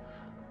is.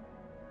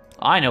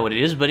 I know what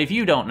it is, but if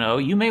you don't know,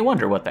 you may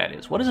wonder what that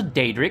is. What is a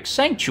Daedric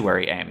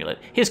Sanctuary Amulet?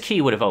 His key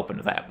would have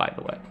opened that, by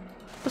the way.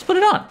 Let's put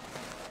it on.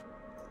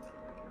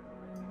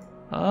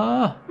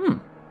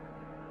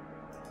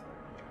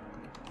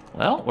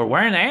 Well, we're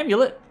wearing an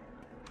amulet.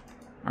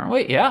 Aren't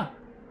we? Yeah.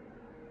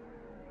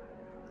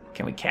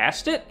 Can we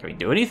cast it? Can we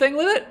do anything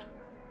with it?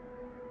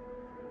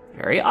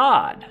 Very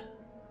odd.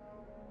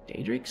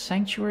 Daedric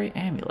Sanctuary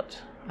Amulet.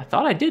 I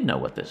thought I did know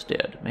what this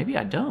did. Maybe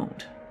I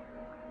don't.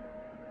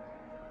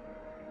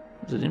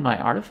 Is it in my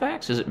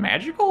artifacts? Is it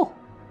magical?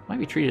 Might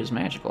be treated as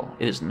magical.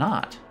 It is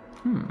not.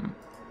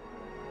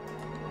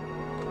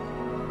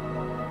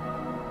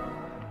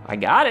 I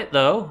got it,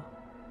 though.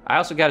 I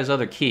also got his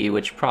other key,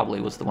 which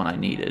probably was the one I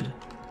needed.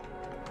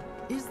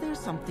 Is there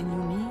something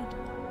you need?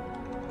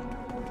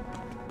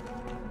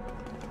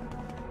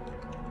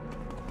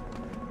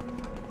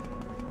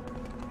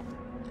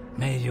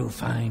 May you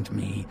find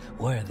me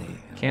worthy.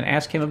 Can't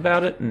ask him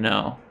about it?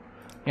 No.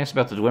 He asked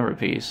about the Dwemer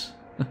piece.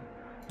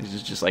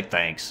 He's just like,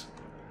 thanks.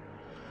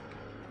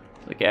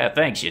 Like, yeah,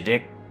 thanks, you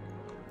dick.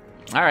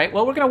 Alright,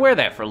 well, we're going to wear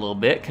that for a little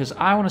bit, because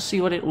I want to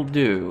see what it will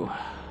do.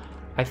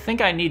 I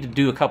think I need to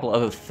do a couple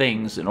other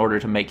things in order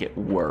to make it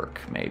work,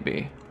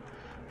 maybe.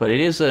 But it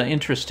is an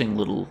interesting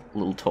little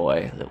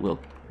toy that we'll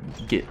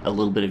get a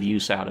little bit of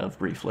use out of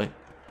briefly.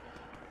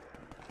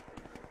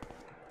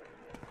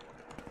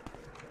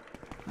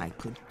 I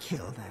could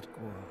kill that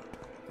girl.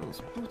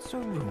 Those boots are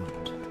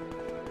ruined.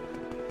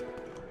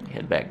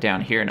 Head back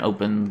down here and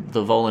open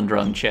the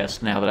Volendrung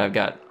chest now that I've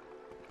got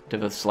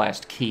Divith's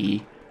last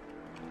key.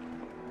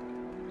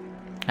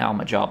 Ow,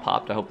 my jaw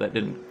popped. I hope that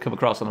didn't come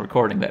across on the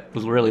recording. That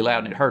was really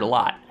loud and it hurt a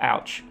lot.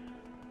 Ouch.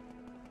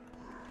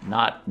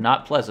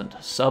 Not pleasant.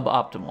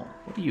 Suboptimal.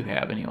 What do you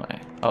have anyway?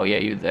 Oh yeah,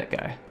 you're that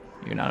guy.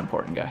 You're not an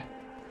important guy.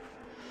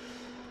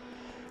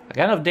 I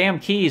got enough damn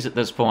keys at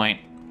this point.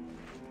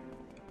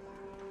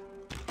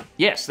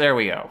 Yes, there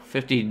we go.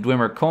 50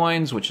 Dwemer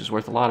coins, which is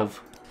worth a lot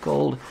of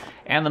gold.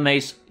 And the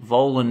mace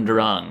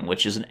Volendrung,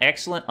 which is an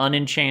excellent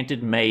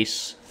unenchanted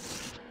mace.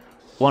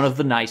 One of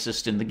the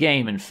nicest in the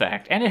game, in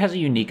fact. And it has a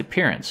unique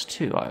appearance,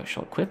 too. I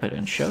shall equip it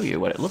and show you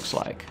what it looks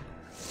like.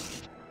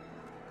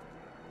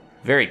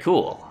 Very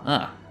cool.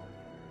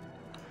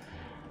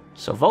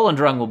 So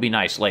Volendrung will be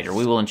nice later.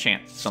 We will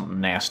enchant something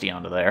nasty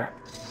onto there.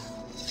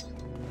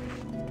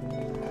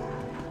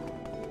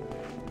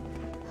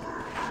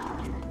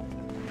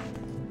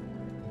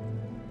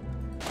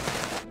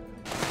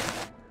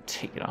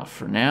 Take it off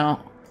for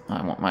now.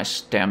 I want my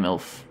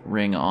Stamilf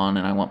ring on,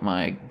 and I want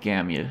my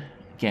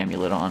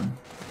Gamulet on.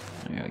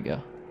 There we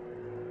go.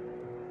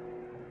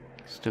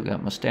 Still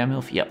got my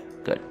Stamilf?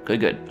 Yep,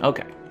 good.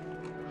 Okay.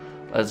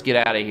 Let's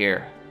get out of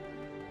here.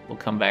 We'll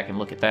come back and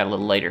look at that a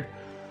little later.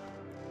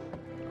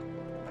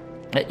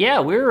 But yeah,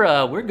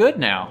 we're good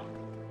now.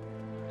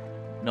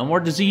 No more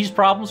disease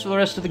problems for the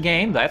rest of the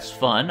game. That's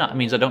fun. That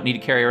means I don't need to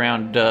carry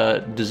around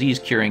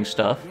disease-curing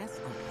stuff.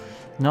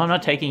 No, I'm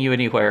not taking you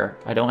anywhere.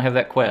 I don't have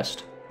that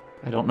quest.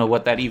 I don't know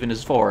what that even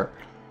is for.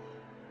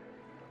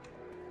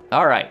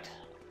 Alright.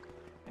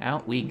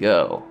 Out we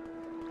go.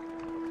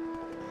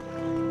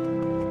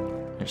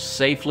 They're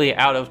safely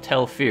out of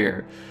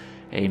Telfir,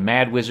 a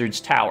mad wizard's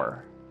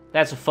tower.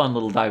 That's a fun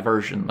little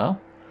diversion, though.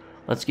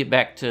 Let's get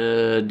back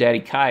to Daddy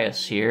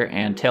Caius here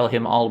and tell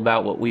him all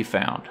about what we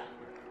found.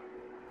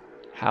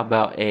 How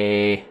about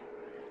a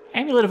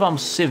Amulet of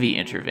Omcivi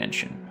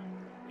intervention?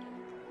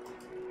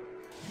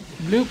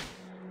 Bloop.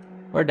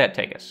 Where'd that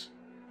take us?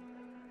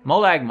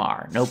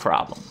 Molagmar, no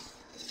problem.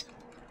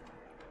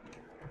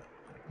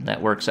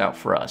 That works out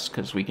for us,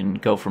 because we can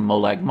go from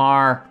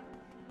Molagmar,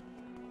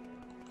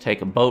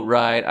 take a boat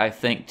ride, I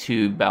think,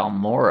 to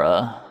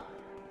Balmora.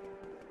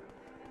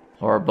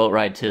 Or a boat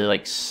ride to,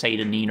 like,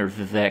 Satanin or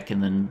Vivek,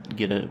 and then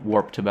get a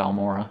warp to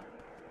Balmora.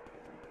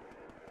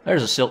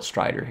 There's a Silt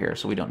Strider here,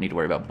 so we don't need to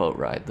worry about boat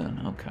ride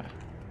then. Okay.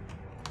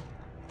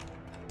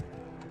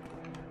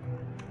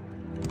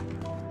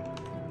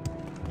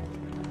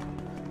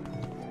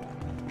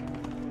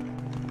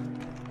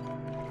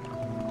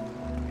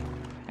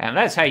 And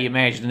that's how you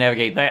manage to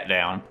navigate that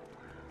down.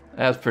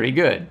 That's pretty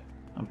good.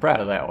 I'm proud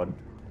of that one.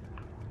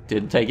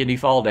 Didn't take any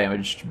fall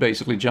damage,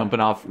 basically jumping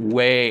off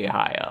way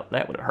high up.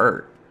 That would have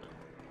hurt.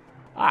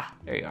 Ah,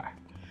 there you are.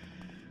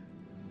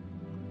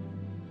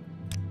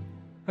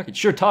 I can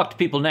sure talk to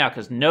people now,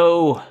 because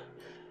no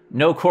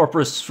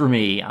Corpus for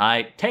me.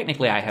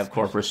 Technically I have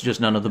Corpus, just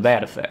none of the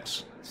bad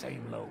effects.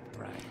 Same low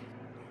pride.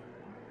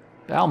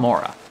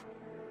 Balmora.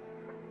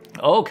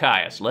 Oh,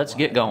 Caius, let's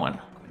get going.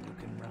 You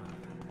can run.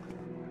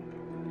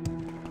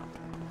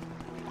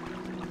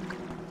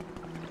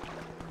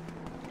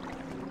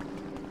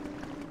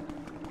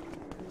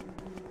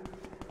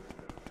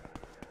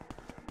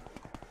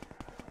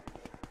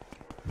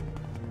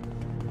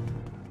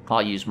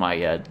 I'll use my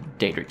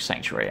Daedric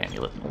Sanctuary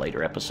Amulet in a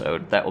later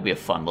episode. That will be a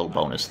fun little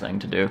bonus thing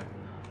to do.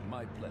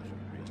 My pleasure.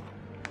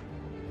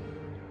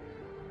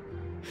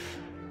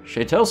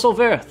 Chatel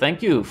Silver,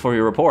 thank you for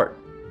your report.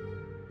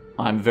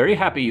 I'm very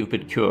happy you've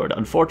been cured.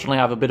 Unfortunately,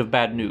 I have a bit of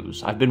bad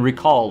news. I've been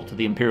recalled to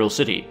the Imperial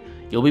City.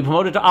 You'll be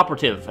promoted to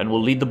Operative and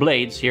will lead the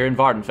Blades here in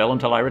Vardenfell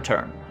until I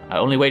return. I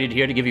only waited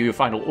here to give you your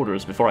final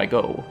orders before I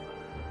go.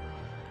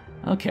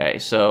 Okay,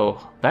 so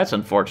that's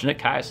unfortunate.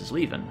 Caius is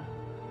leaving.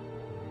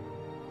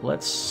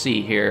 Let's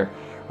see here.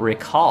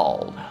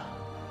 Recalled.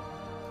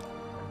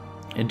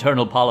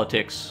 Internal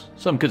politics.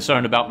 Some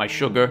concern about my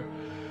sugar.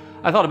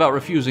 I thought about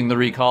refusing the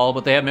recall,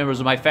 but they have members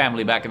of my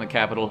family back in the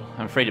capital.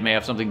 I'm afraid it may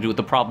have something to do with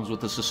the problems with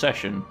the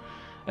secession.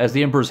 As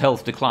the Emperor's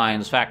health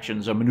declines,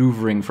 factions are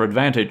maneuvering for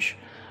advantage.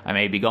 I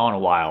may be gone a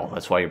while.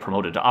 That's why you're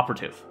promoted to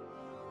Operative.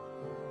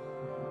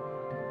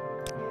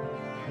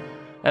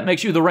 That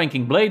makes you the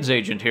ranking Blades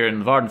agent here in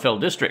the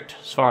Vardenfell district.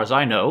 As far as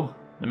I know,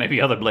 there may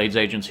be other Blades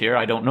agents here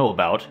I don't know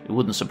about. It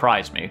wouldn't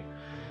surprise me.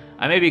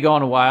 I may be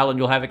gone a while and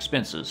you'll have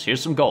expenses.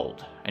 Here's some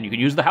gold, and you can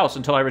use the house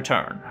until I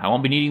return. I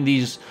won't be needing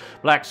these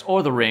blacks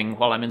or the ring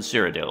while I'm in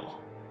Cyrodiil.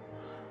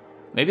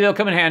 Maybe they'll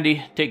come in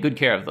handy. Take good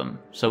care of them.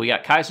 So we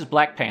got Caius's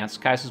black pants,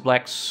 Caius's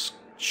black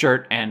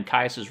shirt, and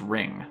Caius's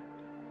ring.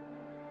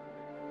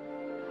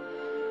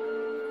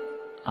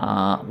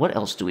 What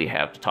else do we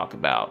have to talk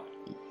about?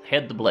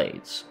 Head the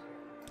Blades.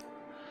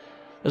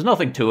 There's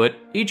nothing to it.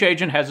 Each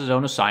agent has his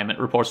own assignment,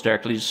 reports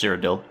directly to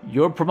Cyrodiil.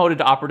 You're promoted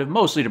to Operative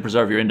mostly to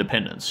preserve your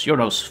independence. You're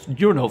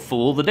no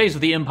fool. The days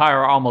of the Empire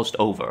are almost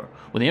over.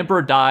 When the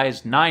Emperor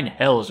dies, 9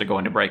 hells are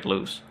going to break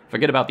loose.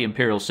 Forget about the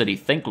Imperial City.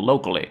 Think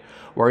locally.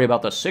 Worry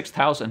about the 6th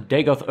House and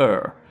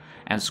Dagoth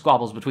and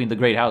squabbles between the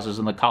great houses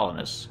and the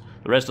colonists.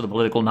 The rest of the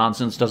political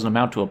nonsense doesn't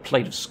amount to a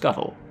plate of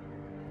scuttle.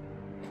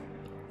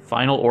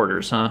 Final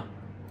orders, huh?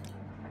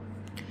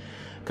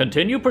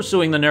 Continue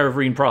pursuing the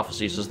Nerevarine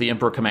prophecies as the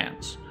Emperor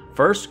commands.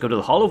 First, go to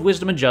the Hall of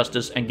Wisdom and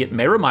Justice and get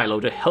Mera Milo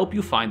to help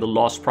you find the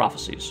lost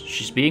prophecies.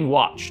 She's being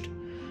watched.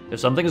 If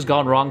something has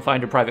gone wrong,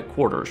 find her private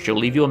quarters. She'll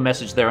leave you a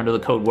message there under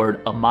the code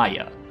word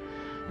Amaya.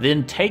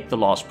 Then take the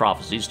lost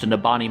prophecies to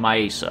Nabani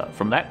Maesa.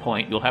 From that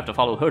point, you'll have to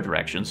follow her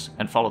directions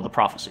and follow the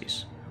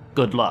prophecies.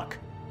 Good luck.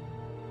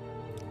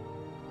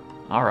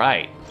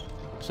 Alright.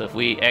 So if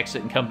we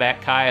exit and come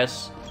back,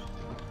 Caius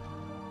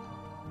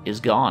is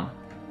gone.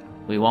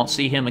 We won't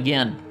see him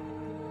again.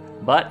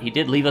 But he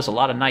did leave us a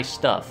lot of nice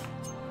stuff.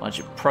 Bunch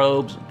of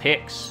probes and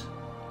picks.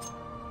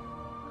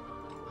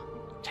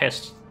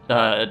 Test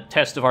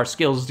of our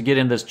skills to get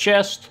in this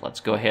chest. Let's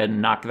go ahead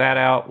and knock that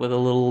out with a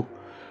little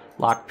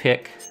lock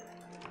pick.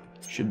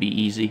 Should be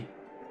easy.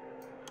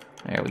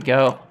 There we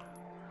go.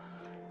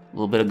 A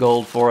little bit of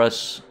gold for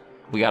us.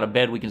 We got a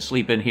bed we can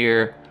sleep in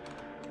here.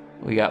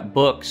 We got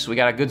books. We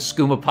got a good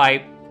skooma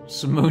pipe.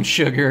 Some moon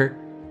sugar.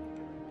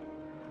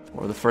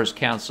 Or the First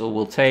Council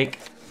will take.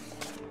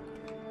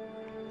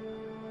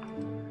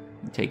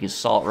 Take his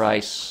salt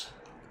rice.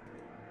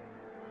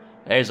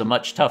 There's a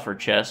much tougher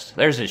chest.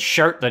 There's his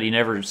shirt that he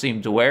never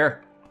seemed to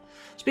wear.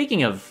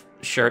 Speaking of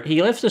shirt,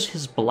 he left us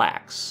his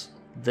blacks.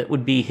 That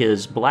would be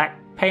his black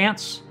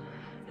pants,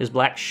 his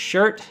black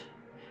shirt,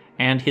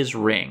 and his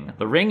ring.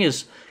 The ring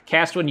is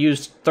cast when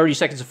used 30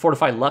 seconds to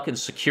fortify luck and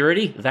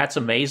security. That's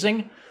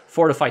amazing.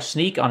 Fortify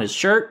sneak on his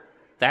shirt.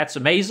 That's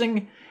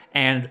amazing.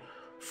 And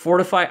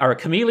fortify, or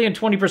chameleon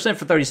 20%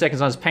 for 30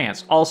 seconds on his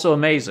pants. Also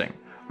amazing.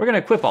 We're going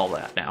to equip all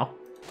that now.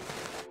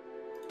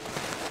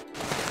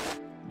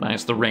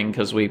 Minus the ring,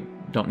 because we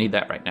don't need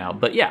that right now.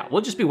 But yeah,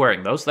 we'll just be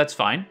wearing those. That's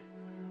fine.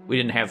 We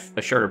didn't have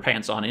a shirt or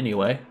pants on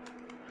anyway.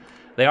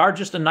 They are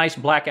just a nice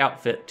black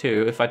outfit,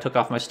 too. If I took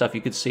off my stuff,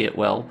 you could see it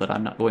well, but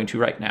I'm not going to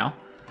right now.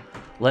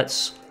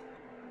 Let's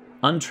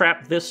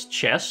untrap this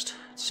chest.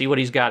 See what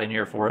he's got in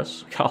here for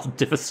us. Got all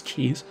Divith's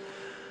keys.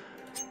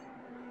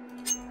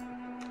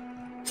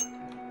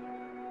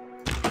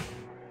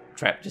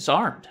 Trap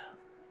disarmed.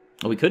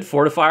 We could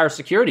fortify our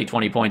security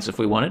 20 points if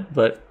we wanted,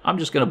 but I'm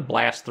just going to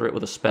blast through it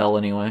with a spell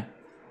anyway,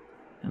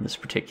 in this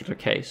particular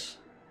case.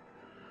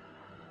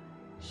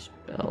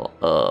 Spell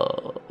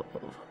of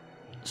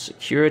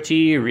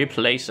Security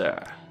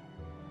Replacer.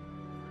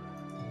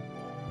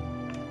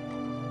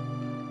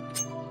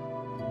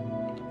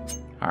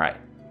 Alright.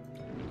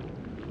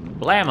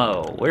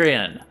 Blammo, we're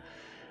in.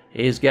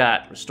 He's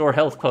got Restore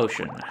Health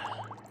Potion,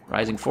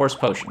 Rising Force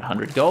Potion,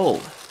 100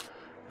 gold.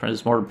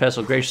 Apprentice Mortar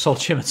Pestle, Gracious Soul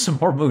Gem, and some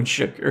more moon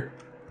sugar.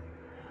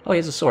 Oh, he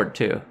has a sword,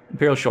 too.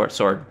 Imperial short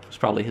sword was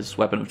probably his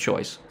weapon of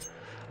choice.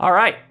 All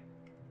right.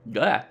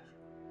 Yeah.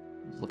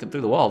 Looking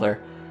through the wall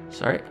there.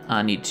 Sorry.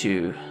 I need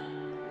to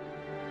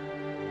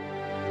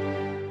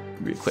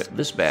re-equip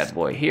this bad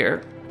boy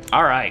here.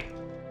 All right.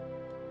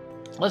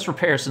 Let's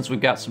repair since we've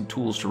got some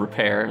tools to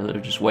repair that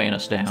are just weighing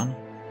us down.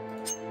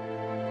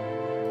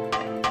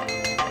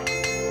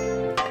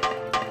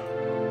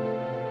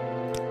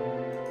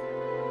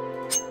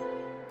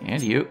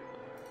 And you.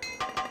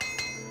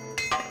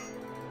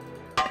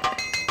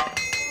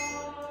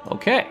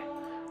 Okay.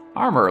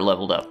 Armor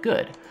leveled up.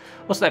 Good.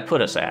 What's that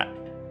put us at?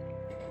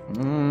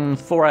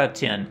 4 out of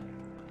 10.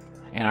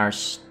 And our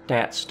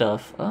stat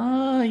stuff.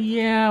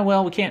 Yeah,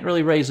 well, we can't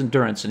really raise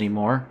endurance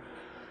anymore.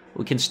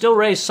 We can still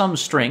raise some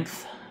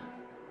strength.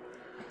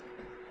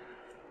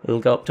 It'll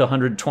go up to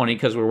 120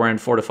 because we're wearing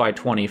Fortify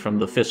 20 from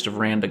the Fist of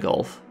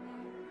Randagulf.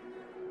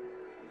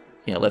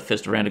 Yeah, left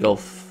Fist of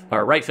Randagulf,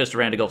 or right Fist of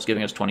Randagulf is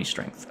giving us 20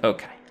 strength.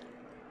 Okay.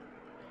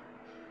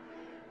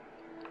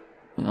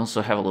 We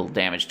also have a little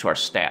damage to our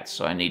stats,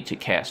 so I need to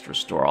cast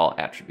Restore All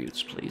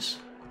Attributes, please.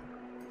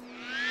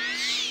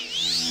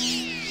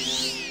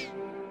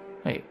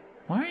 Wait,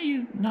 why are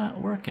you not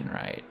working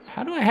right?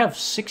 How do I have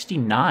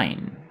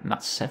 69,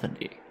 not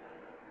 70?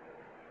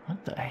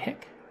 What the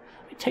heck?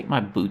 Let me take my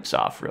boots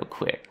off real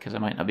quick, because I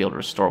might not be able to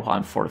restore while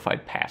I'm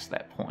fortified past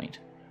that point.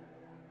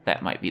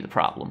 That might be the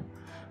problem.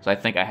 So I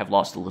think I have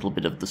lost a little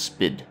bit of the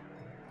spid.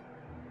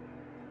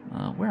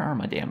 Where are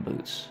my damn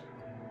boots?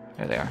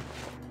 There they are.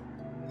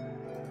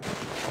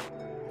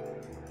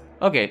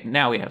 Okay,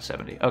 now we have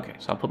 70. Okay,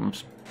 so I'll put my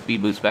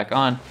speed boots back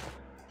on.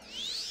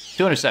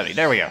 270,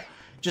 there we go.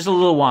 Just a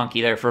little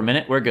wonky there for a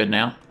minute. We're good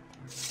now.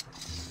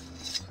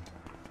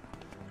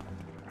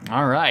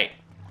 All right,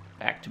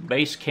 back to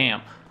base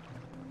camp.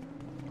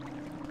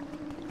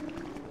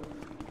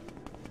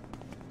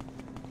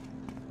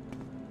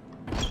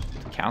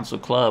 The Council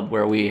Club,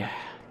 where we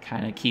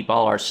kind of keep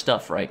all our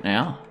stuff right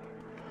now.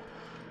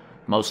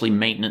 Mostly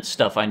maintenance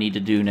stuff I need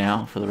to do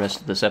now for the rest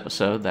of this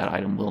episode. That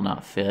item will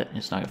not fit.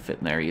 It's not going to fit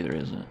in there either,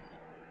 is it?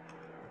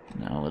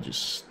 No, we'll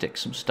just stick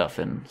some stuff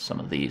in some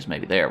of these.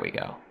 Maybe there we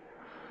go.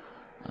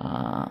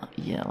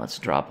 Yeah, let's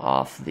drop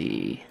off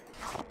the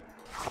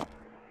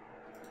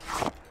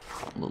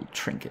little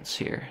trinkets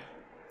here.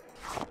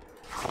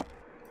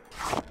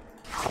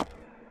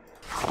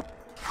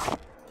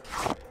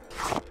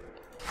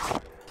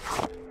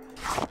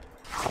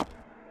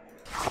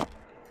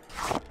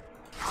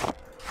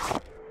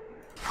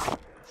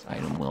 This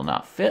item will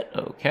not fit.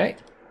 Okay.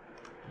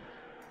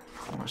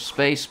 More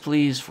space,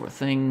 please, for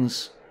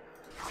things.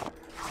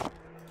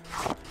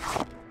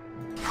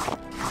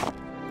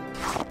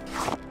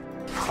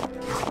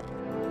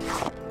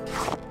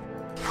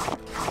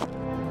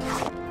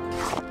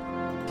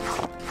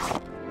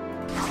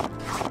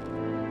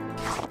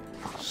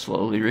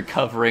 Slowly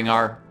recovering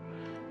our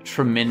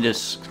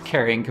tremendous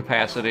carrying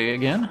capacity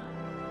again.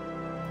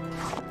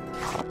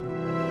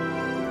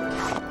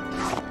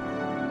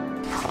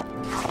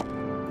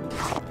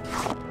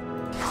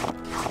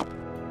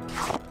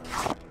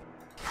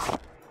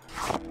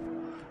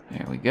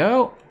 There we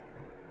go.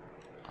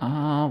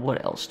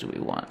 What else do we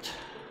want?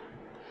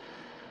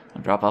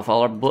 I'll drop off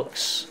all our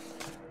books.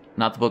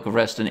 Not the Book of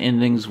Rest and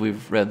Endings.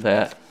 We've read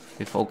that.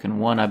 The Vulcan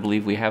 1, I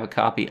believe we have a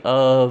copy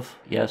of.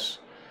 Yes.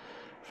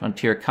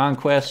 Frontier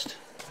Conquest.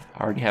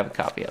 I already have a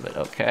copy of it,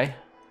 okay.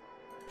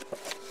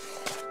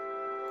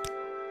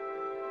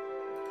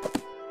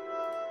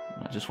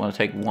 I just want to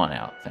take one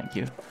out, thank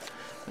you.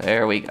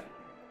 There we go.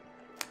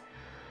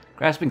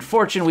 Grasping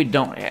Fortune we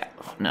don't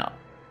have, no.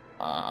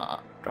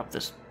 Drop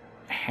this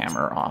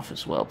hammer off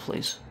as well,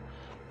 please.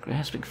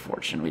 Grasping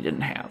Fortune we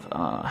didn't have.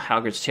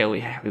 Halgard's Tale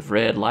we've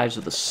read. Lives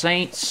of the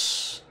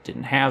Saints,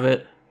 didn't have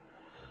it.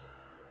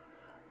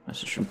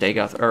 Message from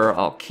Dagoth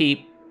I'll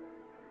keep.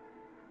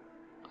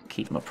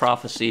 Keep my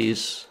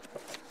prophecies.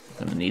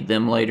 Gonna need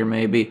them later,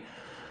 maybe.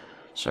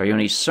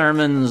 Sarioni's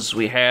sermons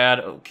we had.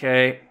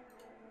 Okay.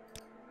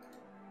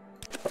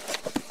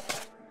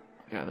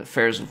 Yeah, the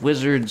Affairs of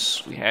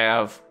Wizards we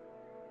have.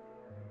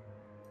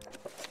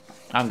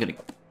 I'm gonna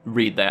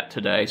read that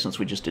today since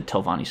we just did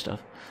Telvanni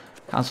stuff.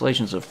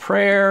 Consolations of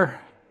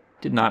Prayer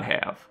did not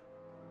have.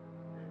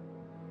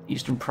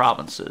 Eastern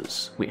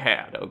Provinces we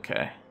had.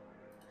 Okay.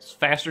 It's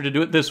faster to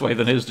do it this way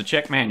than it is to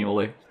check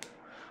manually.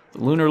 The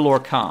Lunar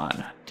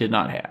Lorcan did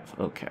not have.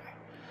 Okay.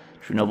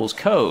 True Noble's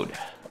Code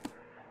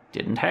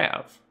didn't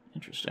have.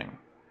 Interesting.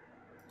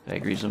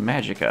 Vagaries of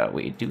Magica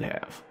we do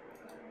have.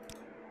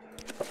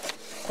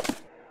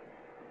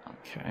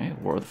 Okay.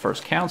 War of the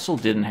First Council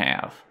didn't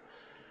have.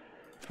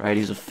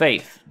 Varieties of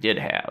Faith did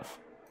have.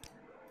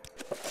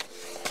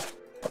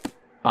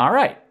 All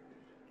right.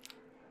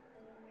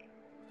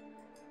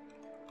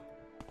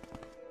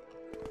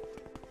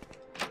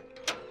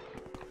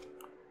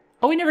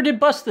 Oh, we never did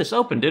bust this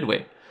open, did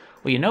we?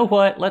 Well, you know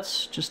what?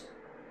 Let's just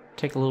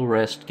take a little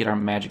rest, get our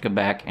magicka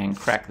back, and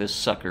crack this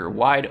sucker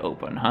wide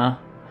open, huh?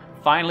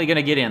 Finally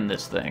gonna get in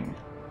this thing.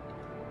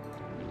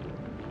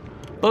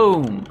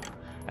 Boom!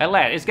 At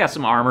last, it's got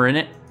some armor in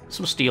it.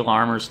 Some steel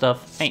armor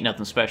stuff. Ain't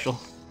nothing special.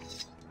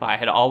 But I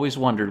had always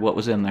wondered what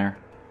was in there.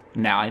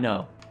 Now I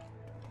know.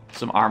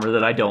 Some armor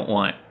that I don't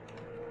want.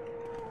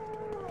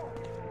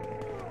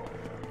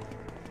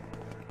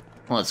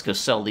 Let's go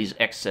sell these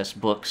excess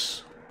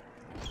books.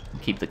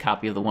 Keep the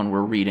copy of the one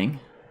we're reading.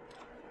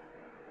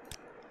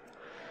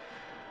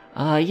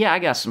 Yeah, I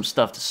got some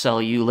stuff to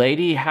sell you,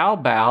 lady. How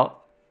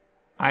about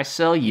I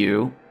sell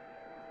you...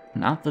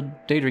 Not the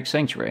Daedric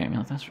Sanctuary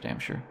amulet, that's for damn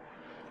sure.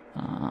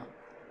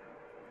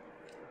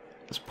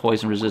 This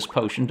poison resist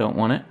potion, don't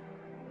want it.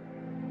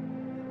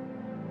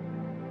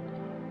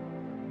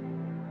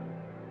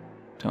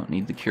 Don't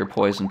need the cure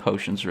poison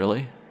potions,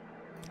 really.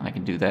 I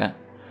can do that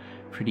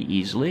pretty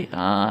easily.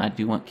 I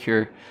do want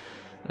cure...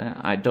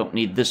 I don't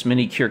need this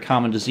many cure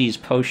common disease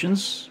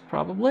potions,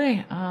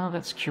 probably.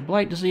 That's cure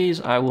blight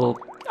disease. I will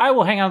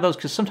hang on to those,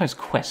 because sometimes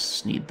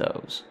quests need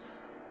those.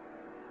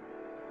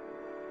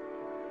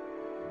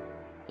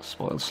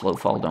 Spoiled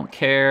Slowfall, don't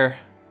care.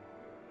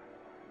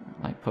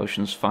 Light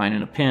potions, fine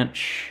in a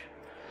pinch.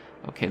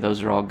 Okay,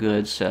 those are all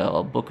good.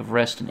 Sell Book of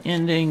Rest and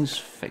Endings,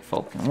 Fake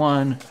Falcon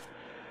 1,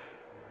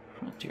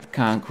 Frontier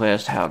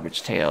Conquest,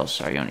 Halgrid's Tale,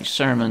 Sarioni's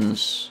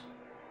Sermons.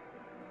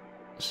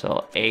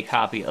 Sell a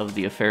copy of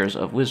The Affairs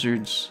of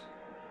Wizards.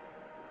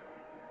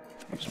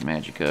 There's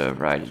Magicka,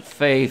 Rite of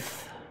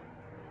Faith,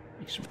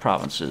 Eastern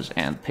Provinces,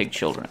 and Pig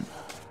Children.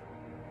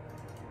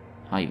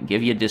 I'll even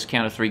give you a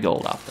discount of 3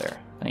 gold off there.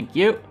 Thank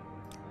you.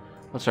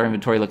 What's our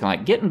inventory looking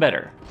like? Getting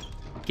better.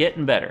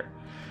 Getting better.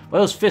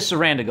 Well, those Fists of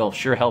Randagulf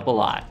sure help a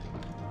lot.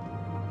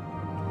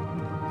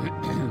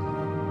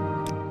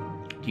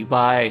 Do you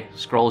buy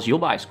scrolls? You'll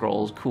buy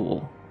scrolls.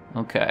 Cool.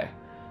 Okay.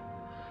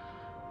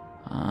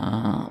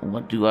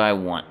 What do I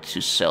want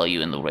to sell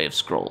you in the way of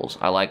scrolls?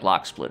 I like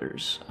Lock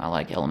Splitters. I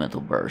like Elemental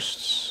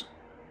Bursts.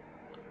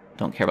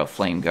 Don't care about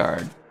Flame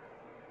Guard.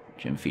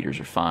 Gem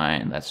Feeders are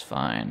fine. That's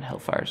fine.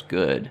 Hellfire's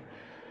good.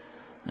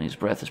 His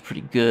Breath is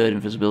pretty good.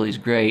 Invisibility's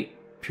great.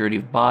 Purity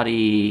of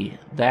Body,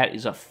 that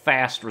is a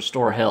fast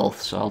restore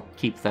health, so I'll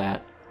keep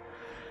that.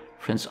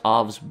 Prince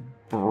Ov's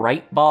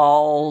Bright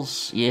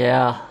Balls,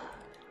 yeah.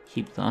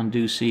 Keep the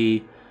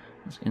Unducy.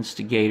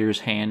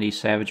 Instigator's handy.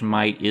 Savage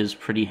Might is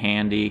pretty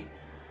handy.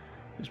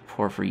 There's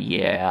Porphyry,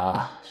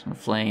 yeah. Some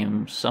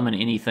Flame, Summon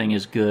Anything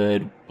is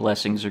good.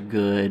 Blessings are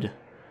good.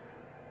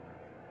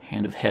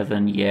 Hand of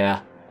Heaven,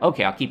 yeah.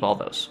 Okay, I'll keep all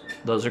those.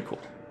 Those are cool.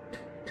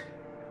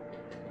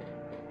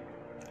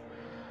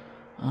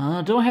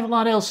 Don't have a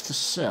lot else to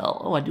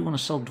sell. Oh, I do want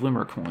to sell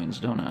Dwemer coins,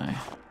 don't I?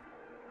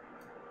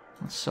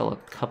 Let's sell a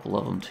couple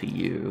of them to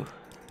you.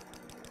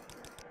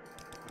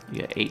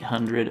 You got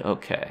 800?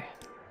 Okay.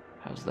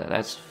 How's that?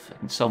 I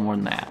can sell more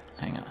than that.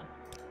 Hang on.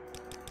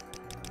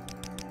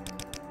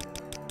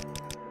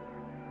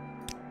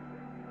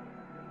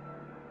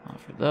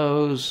 Offer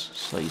those.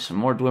 Sell you some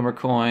more Dwemer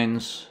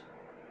coins.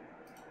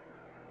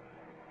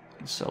 I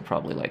can sell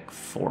probably like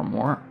 4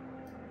 more.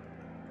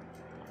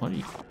 What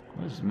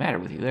does the matter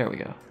with you? There we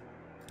go.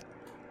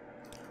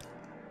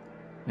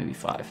 Maybe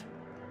 5.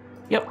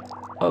 Yep.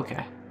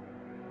 Okay.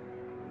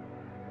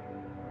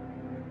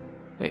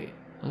 Wait,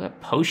 was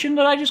that potion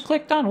that I just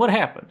clicked on? What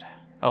happened?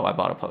 Oh, I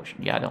bought a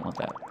potion. Yeah, I don't want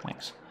that.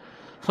 Thanks.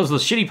 Those are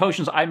the shitty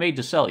potions I made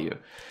to sell you.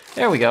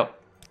 There we go.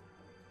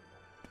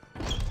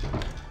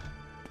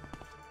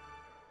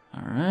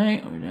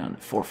 Alright, we're down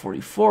to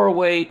 444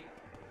 weight.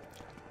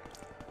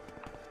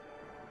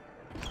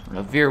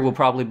 Veer will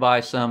probably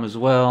buy some as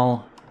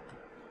well.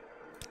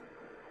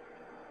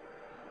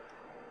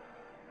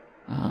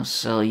 I'll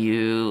sell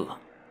you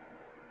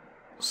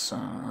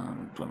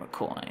some Dwemer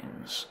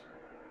coins.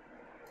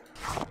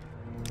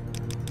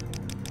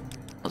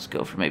 Let's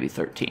go for maybe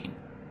 13.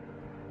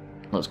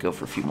 Let's go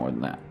for a few more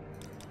than that.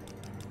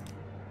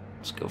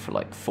 Let's go for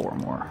like 4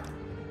 more.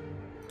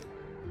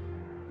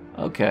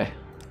 Okay.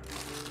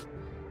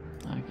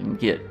 I can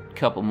get a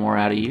couple more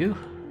out of you.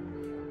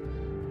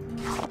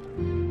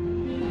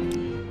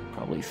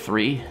 Probably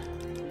 3.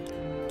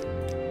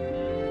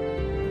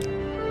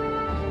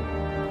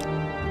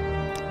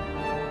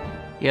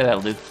 Yeah,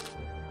 that'll do.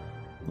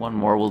 1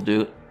 more will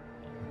do it.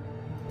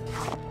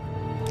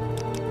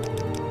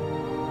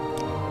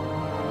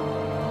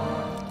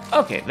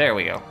 Okay, there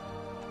we go.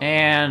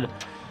 And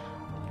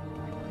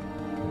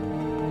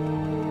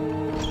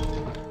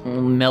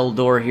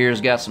Meldor here's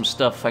got some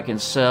stuff I can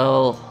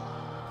sell.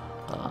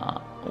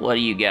 What do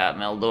you got,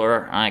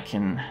 Meldor?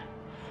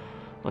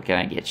 What can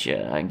I get you?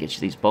 I can get you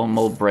these Bone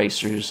Mold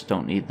Bracers.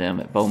 Don't need them.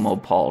 At Bone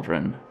Mold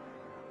Pauldron.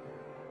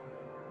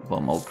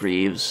 Bone Mold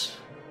Greaves.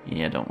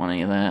 Yeah, don't want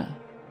any of that.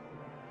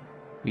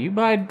 Will you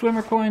buy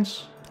Dwemer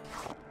coins?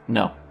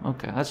 No.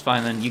 Okay, that's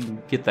fine then. You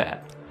can get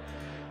that.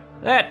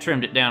 That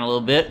trimmed it down a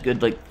little bit.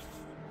 Good, like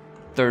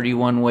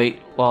 31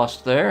 weight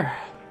lost there.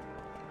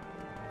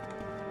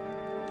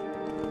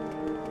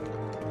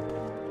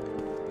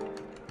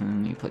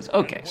 New place.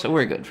 Okay, so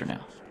we're good for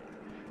now.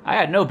 I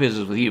had no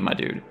business with you, my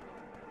dude.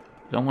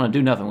 Don't want to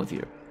do nothing with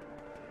you.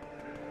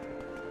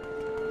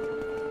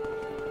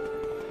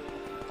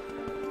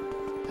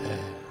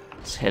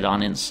 Let's head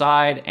on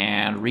inside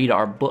and read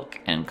our book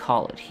and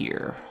call it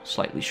here.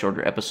 Slightly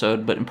shorter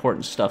episode, but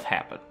important stuff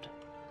happened.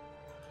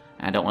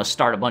 I don't want to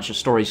start a bunch of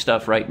story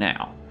stuff right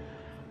now.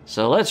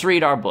 So let's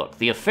read our book,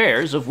 The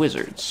Affairs of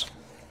Wizards.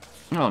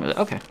 Oh,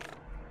 okay.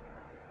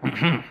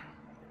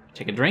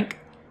 Take a drink.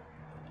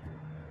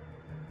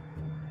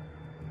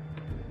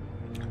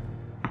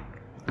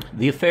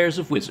 The Affairs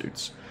of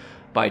Wizards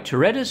by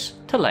Turetis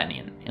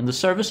Telanian in the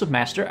service of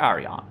Master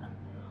Arion.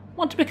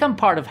 Want to become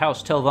part of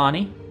House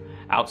Telvanni?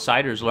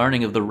 Outsiders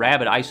learning of the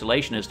rabid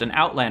isolationist and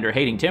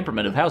outlander-hating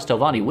temperament of House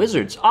Telvanni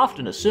wizards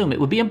often assume it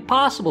would be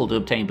impossible to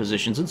obtain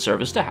positions in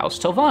service to House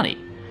Telvanni.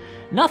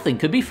 Nothing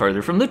could be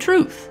further from the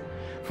truth.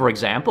 For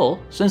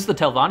example, since the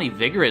Telvanni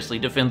vigorously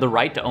defend the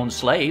right to own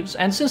slaves,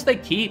 and since they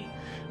keep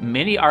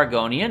many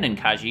Argonian and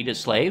Khajiit as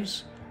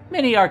slaves,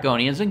 many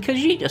Argonians and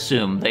Khajiit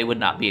assume they would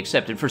not be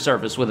accepted for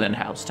service within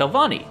House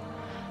Telvanni.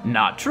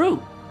 Not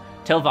true.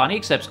 Telvanni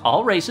accepts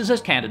all races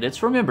as candidates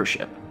for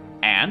membership.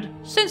 And,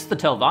 since the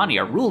Telvanni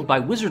are ruled by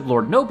wizard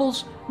lord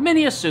nobles,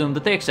 many assume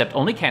that they accept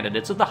only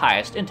candidates of the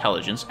highest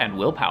intelligence and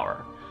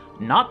willpower.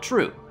 Not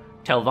true.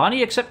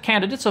 Telvanni accept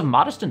candidates of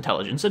modest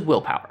intelligence and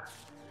willpower.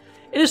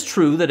 It is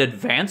true that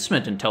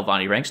advancement in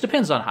Telvanni ranks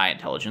depends on high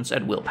intelligence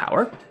and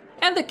willpower,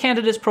 and that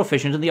candidates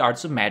proficient in the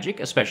arts of magic,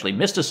 especially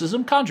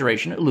mysticism,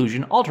 conjuration,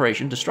 illusion,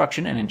 alteration,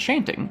 destruction, and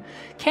enchanting,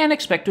 can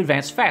expect to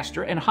advance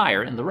faster and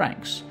higher in the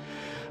ranks.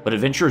 But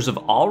adventurers of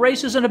all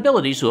races and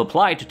abilities who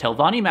apply to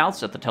Telvanni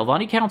mouths at the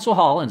Telvanni Council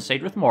Hall in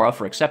Sadrith Mora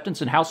for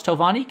acceptance in House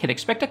Telvanni can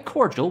expect a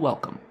cordial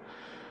welcome.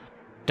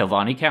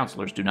 Telvanni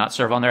counselors do not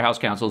serve on their house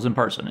councils in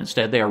person.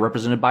 Instead, they are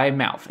represented by a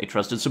mouth, a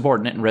trusted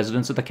subordinate in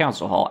residence at the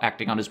council hall,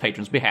 acting on his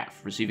patrons' behalf,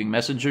 receiving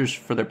messengers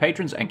for their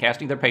patrons and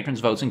casting their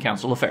patrons' votes in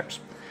council affairs.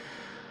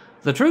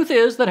 The truth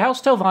is that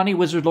House Telvanni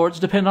wizard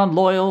lords depend on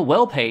loyal,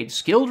 well-paid,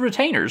 skilled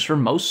retainers for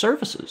most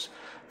services.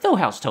 Though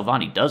House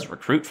Telvanni does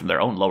recruit from their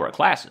own lower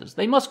classes,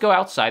 they must go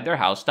outside their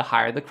house to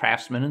hire the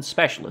craftsmen and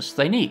specialists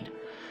they need.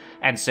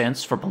 And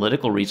since, for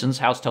political reasons,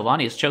 House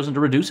Telvanni has chosen to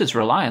reduce its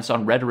reliance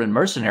on Redoran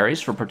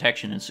mercenaries for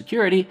protection and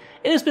security,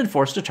 it has been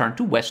forced to turn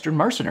to Western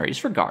mercenaries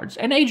for guards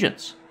and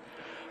agents.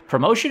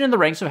 Promotion in the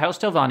ranks of House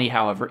Telvanni,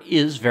 however,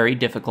 is very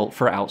difficult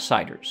for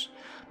outsiders.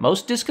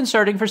 Most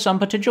disconcerting for some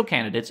potential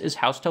candidates is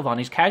House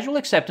Telvanni's casual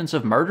acceptance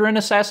of murder and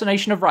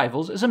assassination of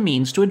rivals as a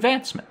means to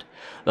advancement.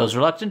 Those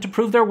reluctant to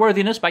prove their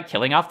worthiness by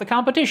killing off the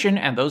competition,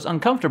 and those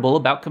uncomfortable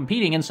about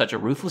competing in such a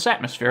ruthless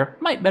atmosphere,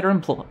 might better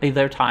employ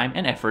their time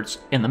and efforts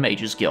in the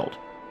Mages Guild.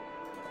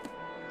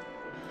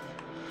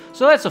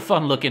 So that's a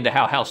fun look into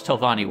how House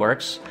Telvanni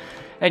works.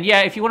 And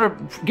yeah, if you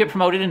want to get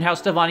promoted in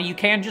House Telvanni, you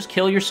can just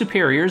kill your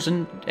superiors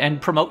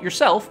and promote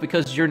yourself,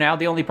 because you're now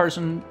the only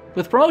person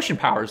with promotion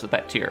powers at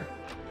that tier.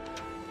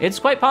 It's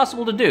quite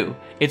possible to do.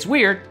 It's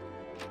weird,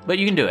 but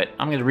you can do it.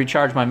 I'm going to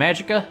recharge my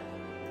magicka.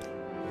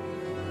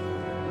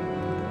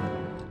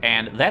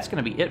 And that's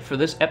going to be it for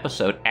this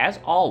episode, as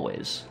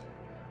always.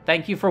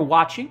 Thank you for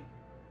watching.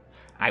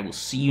 I will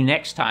see you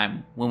next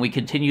time when we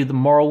continue the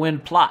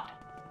Morrowind plot.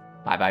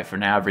 Bye-bye for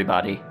now,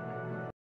 everybody.